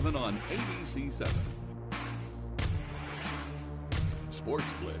Friday at 11 on ABC7.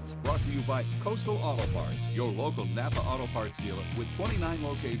 Sports Blitz brought to you by Coastal Auto Parts, your local Napa Auto Parts dealer with 29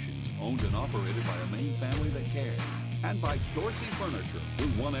 locations, owned and operated by a Maine family that cares. And by Dorsey Furniture,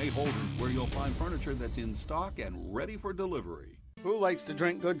 Route 1A Holden, where you'll find furniture that's in stock and ready for delivery. Who likes to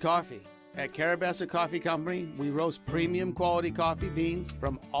drink good coffee? At Carabassa Coffee Company, we roast premium quality coffee beans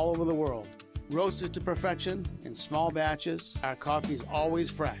from all over the world. Roasted to perfection in small batches, our coffee is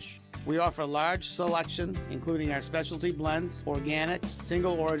always fresh. We offer a large selection, including our specialty blends, organics,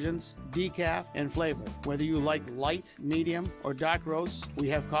 single origins, decaf, and flavor. Whether you like light, medium, or dark roasts, we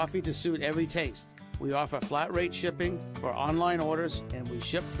have coffee to suit every taste. We offer flat rate shipping for online orders, and we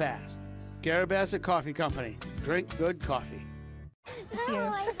ship fast. Carabassa Coffee Company. Drink good coffee. It's you.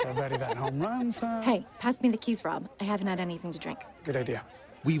 I bet that home runs, huh? Hey, pass me the keys, Rob. I haven't had anything to drink. Good idea.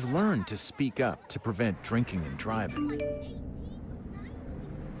 We've learned to speak up to prevent drinking and driving.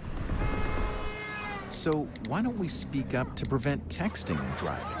 So why don't we speak up to prevent texting and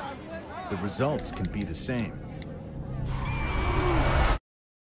driving? The results can be the same.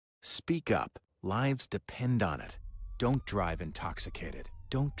 Speak up. Lives depend on it. Don't drive intoxicated.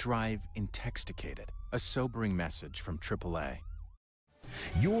 Don't drive intoxicated. A sobering message from AAA.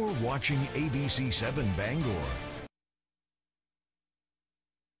 You're watching ABC 7 Bangor.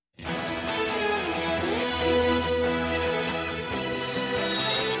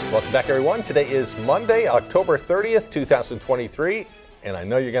 Welcome back, everyone. Today is Monday, October 30th, 2023, and I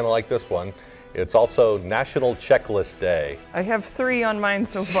know you're going to like this one. It's also National Checklist Day. I have 3 on mine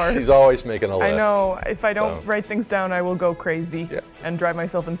so far. She's always making a list. I know. If I don't write things down, I will go crazy and drive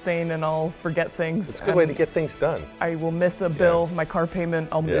myself insane, and I'll forget things. It's a good way to get things done. I will miss a bill, my car payment,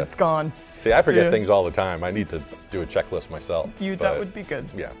 it's gone. See, I forget things all the time. I need to do a checklist myself. That would be good.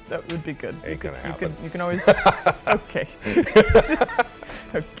 Yeah. That would be good. Ain't gonna happen. You can always... Okay.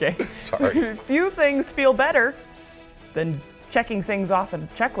 Okay. Sorry. Few things feel better than checking things off a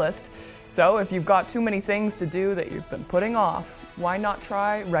checklist. So if you've got too many things to do that you've been putting off, why not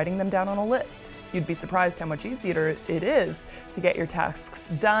try writing them down on a list? You'd be surprised how much easier it is to get your tasks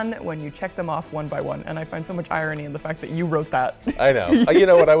done when you check them off one by one. And I find so much irony in the fact that you wrote that. I know. You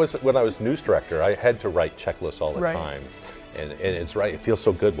know, when I was news director, I had to write checklists all the time. And it's right. It feels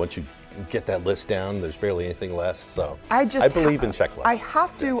so good once you get that list down. There's barely anything left. So I believe in checklists. I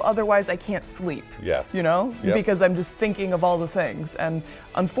have to, otherwise I can't sleep. Yeah. You know, because I'm just thinking of all the things. And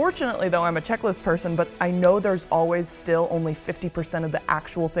unfortunately, though, I'm a checklist person, but I know there's always still only 50% of the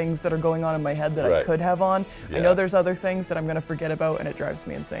actual things that are going on in my head that I could have on. I know there's other things that I'm going to forget about, and it drives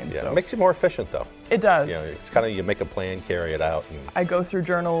me insane. Yeah. So It makes you more efficient, though. It does. You know, it's kind of, you make a plan, carry it out. And I go through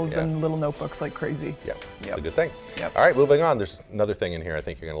journals and little notebooks like crazy. Yeah, it's a good thing. Yep. All right, moving on. There's another thing in here I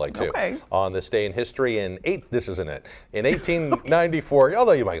think you're going to like, too. Okay. On this day in history, this isn't it. In 1894,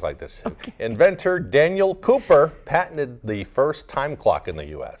 although you might like this, inventor Daniel Cooper patented the first time clock in the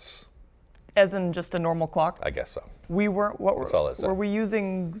U.S. As in just a normal clock? I guess so. We were, were we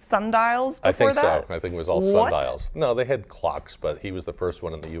using sundials before I think that? so. I think it was all sundials. No, they had clocks, but he was the first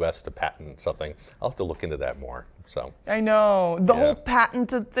one in the U.S. to patent something. I'll have to look into that more. So I know. The whole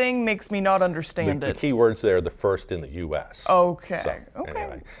patented thing makes me not understand it. The key words there, the first in the U.S. Okay. So,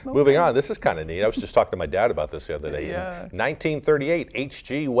 anyway, moving on. This is kind of neat. I was just talking to my dad about this the other day. Yeah. In 1938,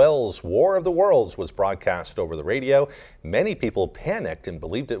 H.G. Wells' War of the Worlds was broadcast over the radio. Many people panicked and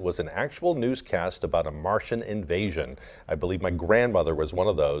believed it was an actual newscast about a Martian invasion. invasion. I believe my grandmother was one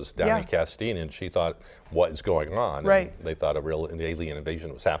of those down in Castine, and she thought, what is going on? Right. And they thought a real alien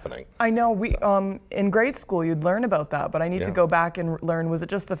invasion was happening. I know, we in grade school you'd learn about that, but I need to go back and learn, was it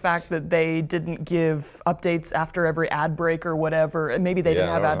just the fact that they didn't give updates after every ad break or whatever? And maybe they didn't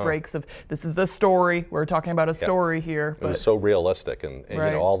have ad breaks of, this is a story, we're talking about a story here. But it was so realistic, and you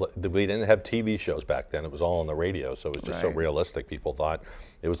know, we didn't have TV shows back then, it was all on the radio, so it was just so realistic, people thought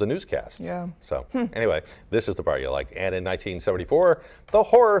it was a newscast. Yeah. So anyway, this is the part you like. And in 1974, the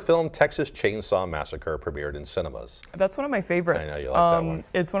horror film Texas Chainsaw Massacre premiered in cinemas. That's one of my favorites. I know you like that one.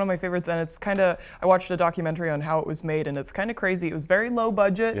 It's one of my favorites, and it's kind of, I watched a documentary on how it was made, and it's kind of crazy. It was very low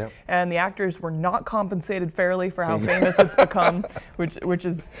budget, and the actors were not compensated fairly for how famous it's become, which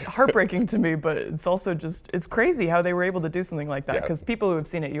is heartbreaking to me, but it's also just, it's crazy how they were able to do something like that, because people who have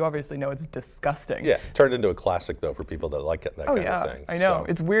seen it, you obviously know it's disgusting. Yeah, turned into a classic though for people that like it, that kind of thing. I know.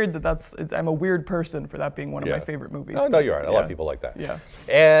 So. It's weird that I'm a weird person for that being one of my favorite movies. Oh, no, you are. A lot of people like that. Yeah.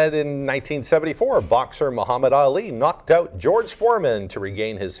 And in 1974, boxer Muhammad Ali knocked out George Foreman to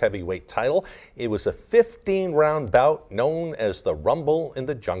regain his heavyweight title. It was a 15-round bout known as the Rumble in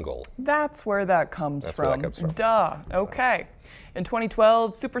the Jungle. That's where that comes from. Where that comes from. Duh. Okay. In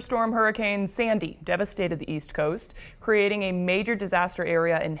 2012, Superstorm Hurricane Sandy devastated the East Coast, creating a major disaster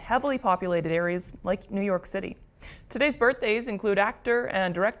area in heavily populated areas like New York City. Today's birthdays include actor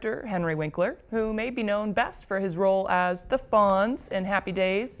and director Henry Winkler, who may be known best for his role as the Fonz in Happy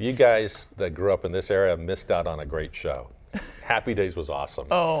Days. You guys that grew up in this area missed out on a great show. Happy Days was awesome.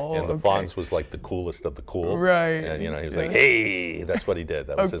 Oh, and the Fonz was like the coolest of the cool. Right. And, you know, he was like, hey, that's what he did.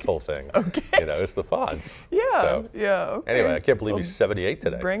 That was his whole thing. Okay. You know, it's the Fonz. Yeah, So, okay. Anyway, I can't believe he's 78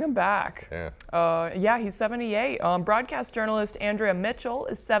 today. Bring him back. Yeah. Yeah, he's 78. Broadcast journalist Andrea Mitchell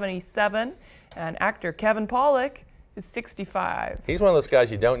is 77, and actor Kevin Pollak is 65. He's one of those guys,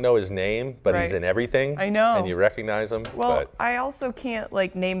 you don't know his name, but he's in everything. I know. And you recognize him. Well, I also can't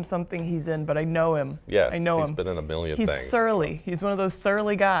like name something he's in, but I know him. Yeah, I know him. He's been in a million He's things. surly. He's one of those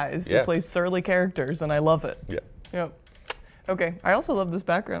surly guys who plays surly characters, and I love it. Yeah. Yep. Okay, I also love this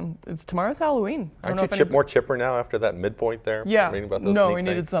background. It's tomorrow's Halloween. Aren't you more chipper now after that midpoint there? Yeah. Reading about those No, neat we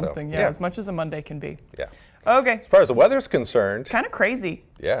needed things, so, something. Yeah, as much as a Monday can be. Yeah. Okay. As far as the weather's concerned. Kind of crazy.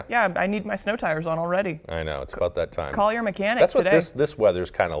 Yeah. Yeah, I need my snow tires on already. I know, it's about that time. Call your mechanic That's today. what this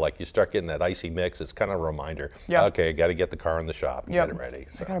weather's kind of like. You start getting that icy mix, it's kind of a reminder. Yeah. Okay, I got to get the car in the shop and get it ready.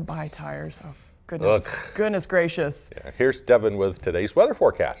 So. I got to buy tires. Oh, goodness. Goodness gracious. Yeah. Here's Devin with today's weather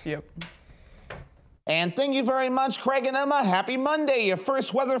forecast. Yep. And thank you very much, Craig and Emma. Happy Monday. Your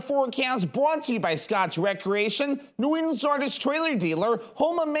first weather forecast brought to you by Scott's Recreation, New England's largest trailer dealer,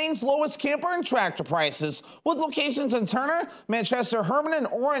 home of Maine's lowest camper and tractor prices, with locations in Turner, Manchester, Herman, and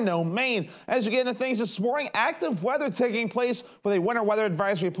Orono, Maine. As we get into things this morning, active weather taking place with a winter weather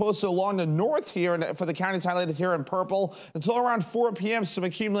advisory posted along the north here for the counties highlighted here in purple until around 4 p.m. Some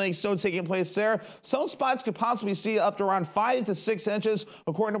accumulating snow taking place there. Some spots could possibly see up to around 5 to 6 inches,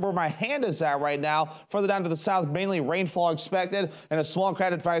 according to where my hand is at right now. Further down to the south, mainly rainfall expected, and a small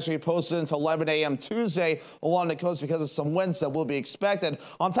crowd advisory posted until 11 a.m. Tuesday along the coast because of some winds that will be expected.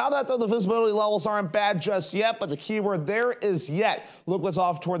 On top of that, though, the visibility levels aren't bad just yet, but the key word there is yet. Look what's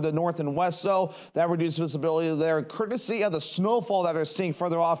off toward the north and west, so that reduced visibility there, courtesy of the snowfall that we're seeing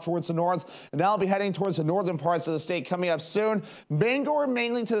further off towards the north, and now will be heading towards the northern parts of the state coming up soon. Bangor,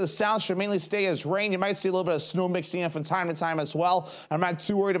 mainly to the south, should mainly stay as rain. You might see a little bit of snow mixing in from time to time as well. I'm not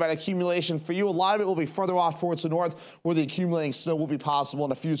too worried about accumulation for you. A lot of it will be further off towards the north where the accumulating snow will be possible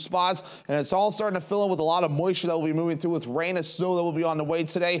in a few spots, and it's all starting to fill in with a lot of moisture that will be moving through with rain and snow that will be on the way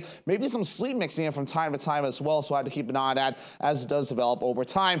today. Maybe some sleet mixing in from time to time as well, so I have to keep an eye on that as it does develop over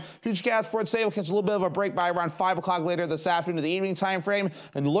time. Futurecast for today will catch a little bit of a break by around 5 o'clock later this afternoon to the evening time frame,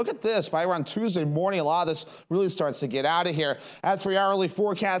 and look at this, by around Tuesday morning a lot of this really starts to get out of here. As for your hourly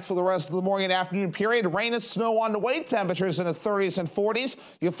forecast for the rest of the morning and afternoon period, rain and snow on the way, temperatures in the 30s and 40s.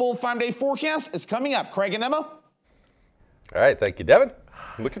 Your full 5-day forecast is coming up. Craig and Emma. All right, thank you, Devin.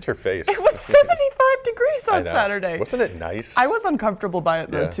 Look at your face. It was 75 degrees on Saturday. Wasn't it nice? I was uncomfortable by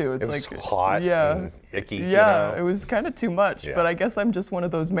it though too. It's like was hot and icky. Yeah, you know? it was kind of too much. Yeah. But I guess I'm just one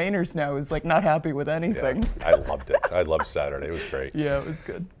of those Mainers now who's like not happy with anything. Yeah, I loved it. I loved Saturday. It was great. Yeah, it was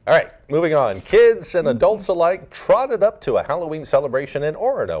good. All right, moving on. Kids and adults alike trotted up to a Halloween celebration in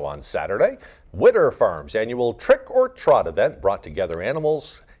Orono on Saturday. Witter Farm's annual Trick or Trot event brought together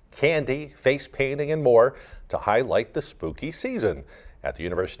animals, candy, face painting, and more to highlight the spooky season. At the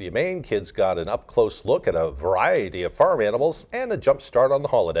University of Maine, kids got an up-close look at a variety of farm animals and a jump start on the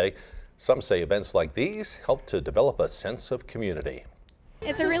holiday. Some say events like these help to develop a sense of community.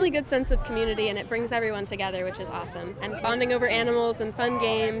 It's a really good sense of community, and it brings everyone together, which is awesome. And bonding over animals and fun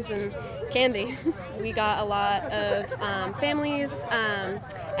games and candy. We got a lot of families and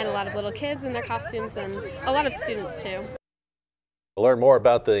a lot of little kids in their costumes, and a lot of students too. To learn more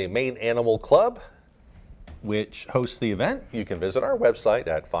about the Maine Animal Club, which hosts the event, you can visit our website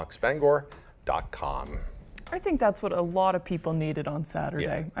at foxbangor.com. I think that's what a lot of people needed on Saturday.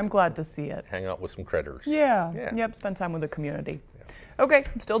 Yeah. I'm glad to see it. Hang out with some critters. Yeah. Yep, spend time with the community. Yeah. Okay,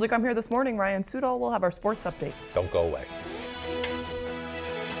 still to come here this morning, Ryan Sudol will have our sports updates. Don't go away.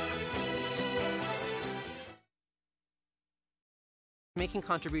 Making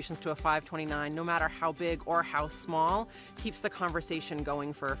contributions to a 529, no matter how big or how small, keeps the conversation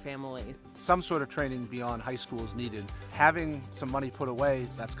going for a family. Some sort of training beyond high school is needed. Having some money put away,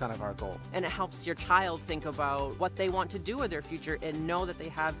 that's kind of our goal. And it helps your child think about what they want to do with their future and know that they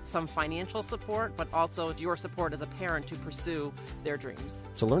have some financial support, but also your support as a parent to pursue their dreams.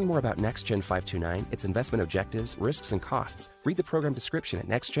 To learn more about NextGen 529, its investment objectives, risks, and costs, read the program description at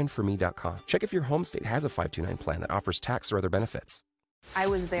nextgenforme.com. Check if your home state has a 529 plan that offers tax or other benefits. I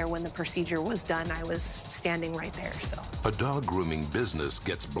was there when the procedure was done. I was standing right there, so. A dog grooming business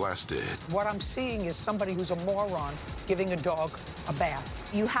gets blasted. What I'm seeing is somebody who's a moron giving a dog a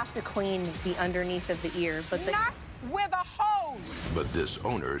bath. You have to clean the underneath of the ear, but not with a hose. But this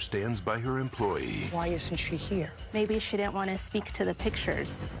owner stands by her employee. Why isn't she here? Maybe she didn't want to speak to the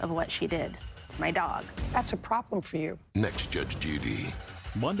pictures of what she did. My dog. That's a problem for you. Next, Judge Judy.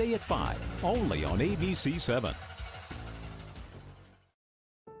 Monday at 5, only on ABC 7.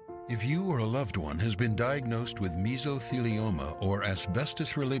 If you or a loved one has been diagnosed with mesothelioma or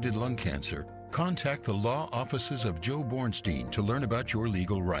asbestos-related lung cancer, contact the law offices of Joe Bornstein to learn about your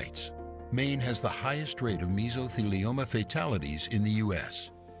legal rights. Maine has the highest rate of mesothelioma fatalities in the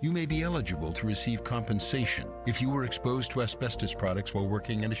U.S. You may be eligible to receive compensation if you were exposed to asbestos products while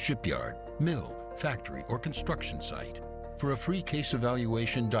working in a shipyard, mill, factory, or construction site. For a free case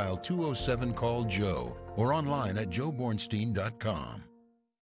evaluation, dial 207-CALL-JOE or online at joebornstein.com.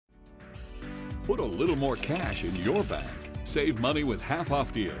 Put a little more cash in your bank. Save money with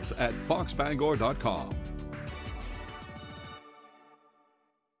half-off deals at foxbangor.com.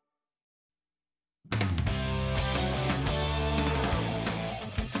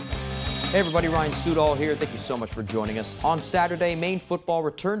 Hey everybody, Ryan Sudol here. Thank you so much for joining us. On Saturday, Maine football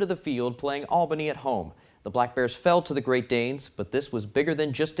returned to the field playing Albany at home. The Black Bears fell to the Great Danes, but this was bigger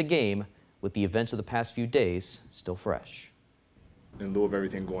than just a game, with the events of the past few days still fresh. In lieu of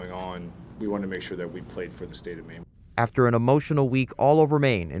everything going on, we wanted to make sure that we played for the state of Maine. After an emotional week all over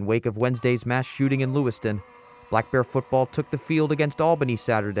Maine in wake of Wednesday's mass shooting in Lewiston, Black Bear football took the field against Albany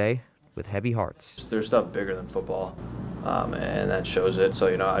Saturday with heavy hearts. There's stuff bigger than football, and that shows it. So,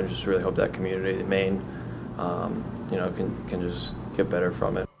 I just really hope that community in Maine, can just get better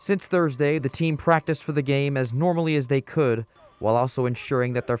from it. Since Thursday, the team practiced for the game as normally as they could, while also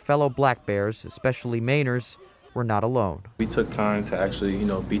ensuring that their fellow Black Bears, especially Mainers, were not alone. We took time to actually,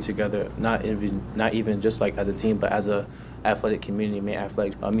 be together, not even just like as a team, but as a athletic community, Maine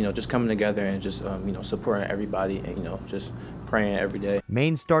Athletics, just coming together and just, supporting everybody and, just praying every day.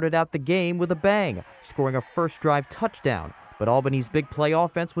 Maine started out the game with a bang, scoring a first drive touchdown, but Albany's big play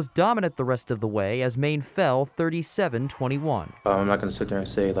offense was dominant the rest of the way as Maine fell 37-21. I'm not going to sit there and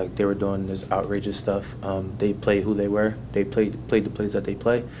say like they were doing this outrageous stuff. They played who they were. They played the plays that they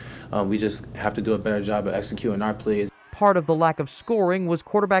play. We just have to do a better job of executing our plays. Part of the lack of scoring was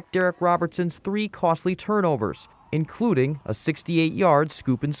quarterback Derek Robertson's 3 costly turnovers, including a 68-yard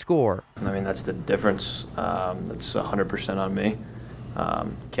scoop and score. That's the difference. That's 100% on me.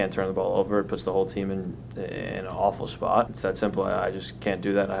 Can't turn the ball over. It puts the whole team in an awful spot. It's that simple. I just can't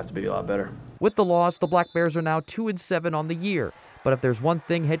do that. I have to be a lot better. With the loss, the Black Bears are now 2-7 on the year. But if there's one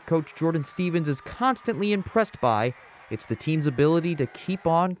thing head coach Jordan Stevens is constantly impressed by, it's the team's ability to keep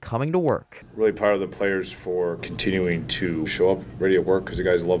on coming to work. Really proud of the players for continuing to show up ready to work because the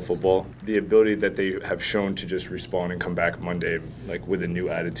guys love football. The ability that they have shown to just respond and come back Monday with a new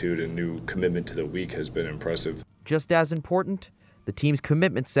attitude and new commitment to the week has been impressive. Just as important, the team's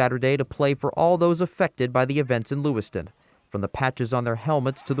commitment Saturday to play for all those affected by the events in Lewiston. From the patches on their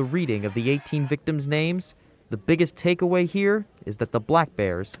helmets to the reading of the 18 victims' names, the biggest takeaway here is that the Black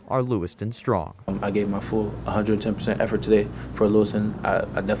Bears are Lewiston strong. I gave my full 110% effort today for Lewiston. I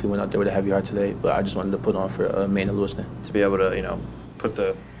definitely went out there with a heavy heart today, but I just wanted to put on for Maine and Lewiston. To be able to, put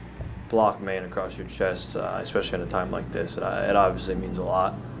the block Maine across your chest, especially in a time like this, it obviously means a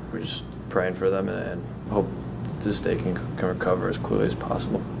lot. We're just praying for them and hope this state can recover as quickly as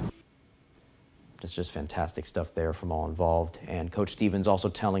possible. It's just fantastic stuff there from all involved. And Coach Stevens also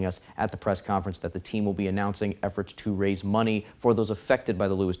telling us at the press conference that the team will be announcing efforts to raise money for those affected by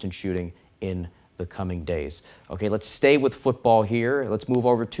the Lewiston shooting in the coming days. Okay, let's stay with football here. Let's move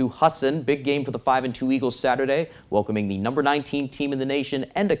over to Husson. Big game for the 5-2 Eagles Saturday, welcoming the number 19 team in the nation,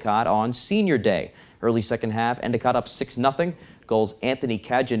 Endicott, on Senior Day. Early second half, Endicott up 6-0. Goals Anthony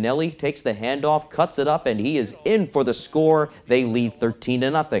Caginelli takes the handoff, cuts it up, and he is in for the score. They lead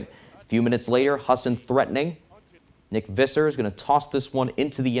 13-0. A few minutes later, Husson threatening. Nick Visser is going to toss this one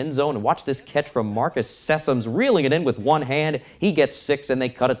into the end zone. And watch this catch from Marcus Sessoms, reeling it in with one hand. He gets 6, and they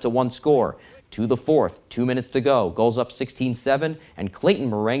cut it to 1 score. To the fourth, 2 minutes to go. Goals up 16-7, and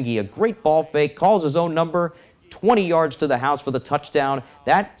Clayton Marengi, a great ball fake, calls his own number, 20 yards to the house for the touchdown.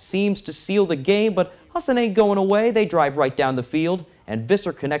 That seems to seal the game, but Husson ain't going away. They drive right down the field, and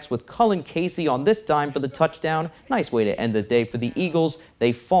Visser connects with Cullen Casey on this time for the touchdown. Nice way to end the day for the Eagles.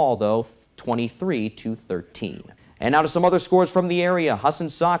 They fall, though, 23-13. And now to some other scores from the area. Husson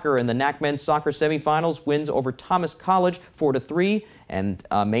Soccer in the NAC Men's Soccer semifinals wins over Thomas College 4-3. And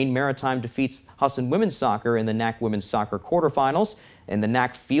Maine Maritime defeats Husson Women's Soccer in the NAC Women's Soccer quarterfinals. In the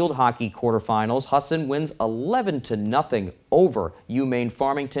NAC Field Hockey quarterfinals, Husson wins 11-0 over UMaine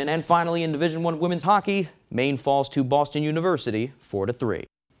Farmington. And finally, in Division I Women's Hockey, Maine falls to Boston University 4-3.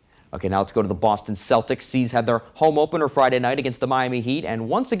 Okay, now let's go to the Boston Celtics. Seas had their home opener Friday night against the Miami Heat and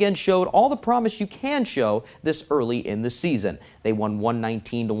once again showed all the promise you can show this early in the season. They won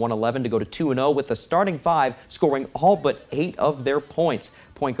 119-111 to go to 2-0 with the starting 5 scoring all but 8 of their points.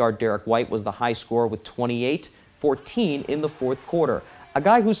 Point guard Derek White was the high scorer with 28, 14 in the fourth quarter. A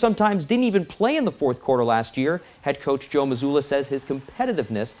guy who sometimes didn't even play in the fourth quarter last year, head coach Joe Mazzulla says his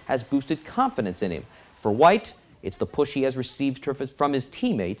competitiveness has boosted confidence in him. For White, it's the push he has received from his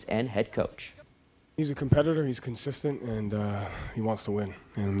teammates and head coach. He's a competitor, he's consistent, and he wants to win.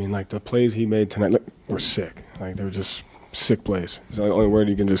 And I mean, like, the plays he made tonight were sick. Like, they were just sick plays. It's the only word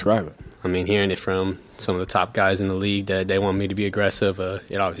you can describe it. I mean, hearing it from some of the top guys in the league that they want me to be aggressive,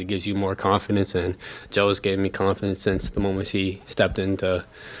 it obviously gives you more confidence, and Joe's given me confidence since the moment he stepped into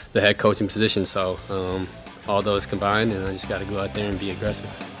the head coaching position. So all those combined, and I just got to go out there and be aggressive.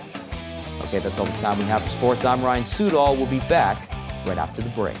 Okay, that's all the time we have for sports. I'm Ryan Sudol. We'll be back right after the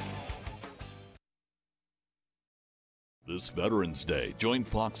break. This Veterans Day, join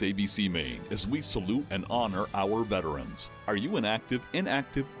Fox ABC Maine as we salute and honor our veterans. Are you an active,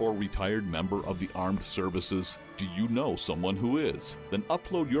 inactive, or retired member of the armed services? Do you know someone who is? Then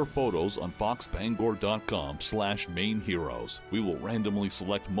upload your photos on foxbangor.com/Maine Heroes. We will randomly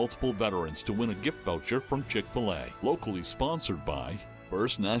select multiple veterans to win a gift voucher from Chick-fil-A. Locally sponsored by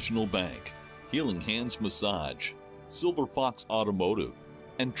First National Bank, Healing Hands Massage, Silver Fox Automotive,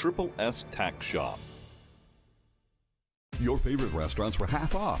 and Triple S Tax Shop. Your favorite restaurants for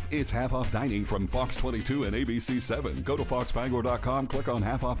half off. It's half off dining from Fox 22 and ABC 7. Go to foxbangor.com, click on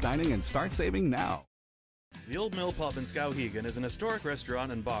half off dining, and start saving now. The Old Mill Pub in Skowhegan is an historic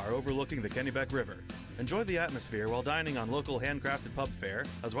restaurant and bar overlooking the Kennebec River. Enjoy the atmosphere while dining on local handcrafted pub fare,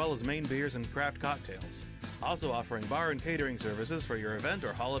 as well as Maine beers and craft cocktails. Also offering bar and catering services for your event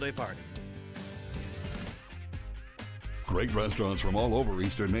or holiday party. Great restaurants from all over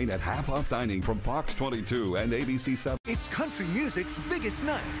Eastern Maine at half off dining from Fox 22 and ABC 7. It's country music's biggest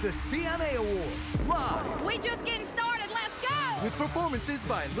night, the CMA Awards, live. We just getting started, let's go! With performances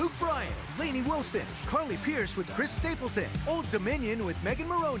by Luke Bryan, Lainey Wilson, Carly Pierce with Chris Stapleton, Old Dominion with Megan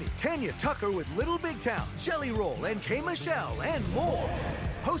Maroney, Tanya Tucker with Little Big Town, Jelly Roll and K. Michelle, and more.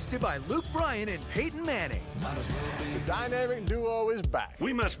 Hosted by Luke Bryan and Peyton Manning. The dynamic duo is back.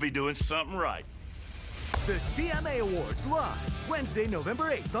 We must be doing something right. The CMA Awards live, Wednesday,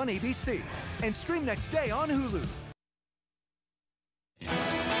 November 8th on ABC. And stream next day on Hulu.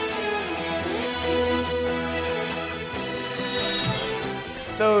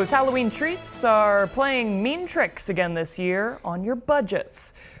 Those Halloween treats are playing mean tricks again this year on your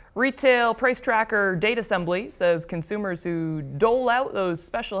budgets. Retail price tracker Date Assembly says consumers who dole out those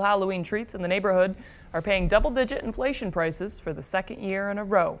special Halloween treats in the neighborhood are paying double-digit inflation prices for the second year in a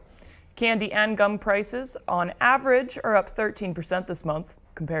row. Candy and gum prices on average are up 13% this month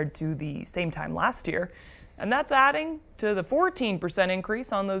compared to the same time last year, and that's adding to the 14%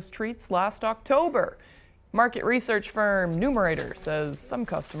 increase on those treats last October. Market research firm Numerator says some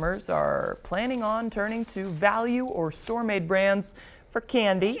customers are planning on turning to value or store-made brands for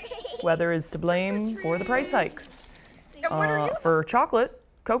candy. Weather is to blame for the price hikes. For chocolate,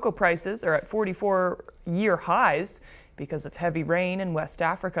 cocoa prices are at 44-year highs because of heavy rain in West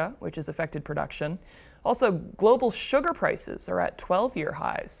Africa, which has affected production. Also, global sugar prices are at 12-year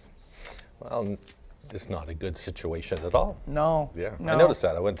highs. Well, it's not a good situation at all. No. Yeah, no. I noticed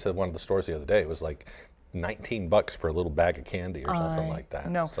that. I went to one of the stores the other day. It was like $19 for a little bag of candy or something like that.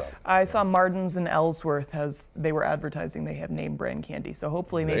 No, So, I saw Martin's and Ellsworth they were advertising they have name brand candy. So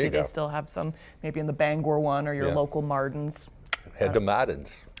hopefully maybe they still have some, maybe in the Bangor one or your local Martin's. Head to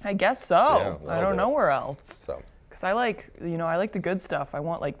Martin's. I guess so. Yeah, I don't know where else. So. Because I like, I like the good stuff. I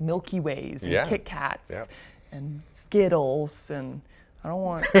want like Milky Ways and Kit Kats and Skittles, and I don't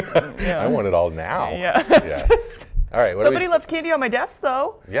want. I want it all now. Yeah. All right. Somebody left candy on my desk,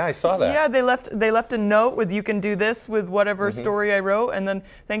 though. Yeah, I saw that. Yeah, they left a note with "You can do this" with whatever story I wrote, and then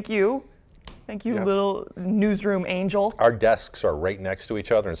thank you, little newsroom angel. Our desks are right next to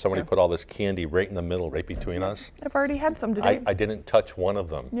each other, and somebody put all this candy right in the middle, right between us. I've already had some today. I didn't touch one of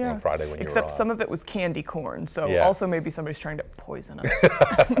them on Friday when you were Except on. some of it was candy corn, so also maybe somebody's trying to poison us.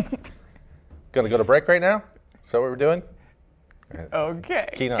 Gonna go to break right now? Is that what we're doing? Okay.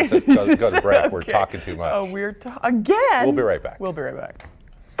 Keenan says go to break. We're talking too much. Oh, we're again? We'll be right back. We'll be right back.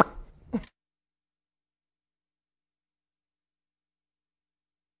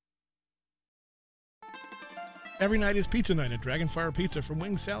 Every night is pizza night at Dragonfire Pizza. From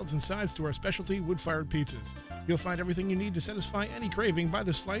wings, salads, and sides to our specialty wood-fired pizzas. You'll find everything you need to satisfy any craving by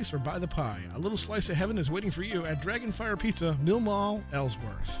the slice or by the pie. A little slice of heaven is waiting for you at Dragonfire Pizza, Mill Mall,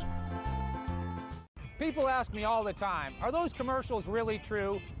 Ellsworth. People ask me all the time, are those commercials really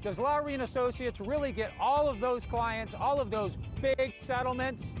true? Does Lowry & Associates really get all of those clients, all of those big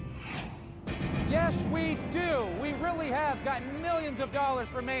settlements? Yes, we do. We really have gotten millions of dollars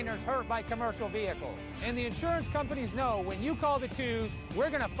for Mainers hurt by commercial vehicles. And the insurance companies know when you call the twos,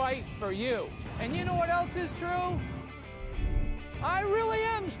 we're going to fight for you. And you know what else is true? I really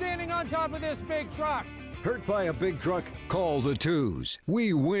am standing on top of this big truck. Hurt by a big truck? Call the twos.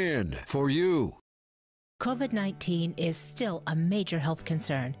 We win for you. COVID-19 is still a major health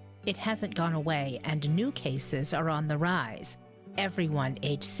concern. It hasn't gone away, and new cases are on the rise. Everyone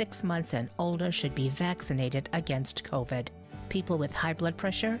aged 6 months and older should be vaccinated against COVID. People with high blood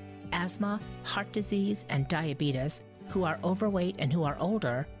pressure, asthma, heart disease, and diabetes who are overweight and who are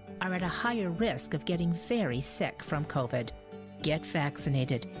older are at a higher risk of getting very sick from COVID. Get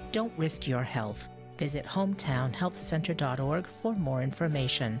vaccinated. Don't risk your health. Visit hometownhealthcenter.org for more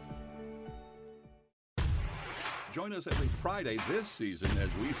information. Join us every Friday this season as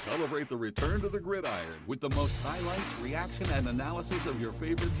we celebrate the return to the gridiron with the most highlights, reaction, and analysis of your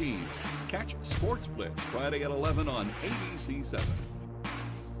favorite teams. Catch Sports Blitz Friday at 11 on ABC 7.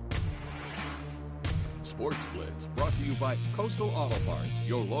 Sports Blitz brought to you by Coastal Auto Parts,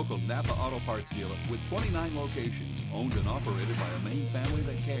 your local Napa Auto Parts dealer with 29 locations, owned and operated by a Maine family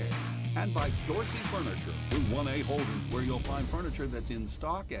that cares. And by Dorsey Furniture, Route 1A Holden, where you'll find furniture that's in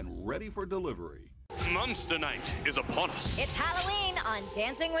stock and ready for delivery. Monster Night is upon us. It's Halloween on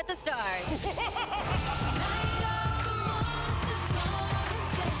Dancing with the Stars.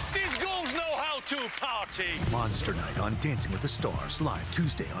 These ghouls know how to party. Monster Night on Dancing with the Stars, live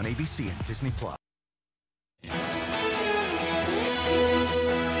Tuesday on ABC and Disney+.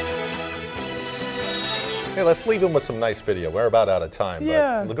 Hey, let's leave him with some nice video. We're about out of time,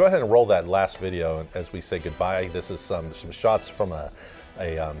 but we'll go ahead and roll that last video as we say goodbye. This is some shots from a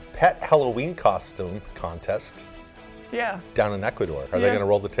pet Halloween costume contest. Yeah. Down in Ecuador. Are they going to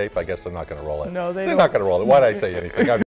roll the tape? I guess they're not going to roll it. No, they're not going to roll it. Why did I say anything?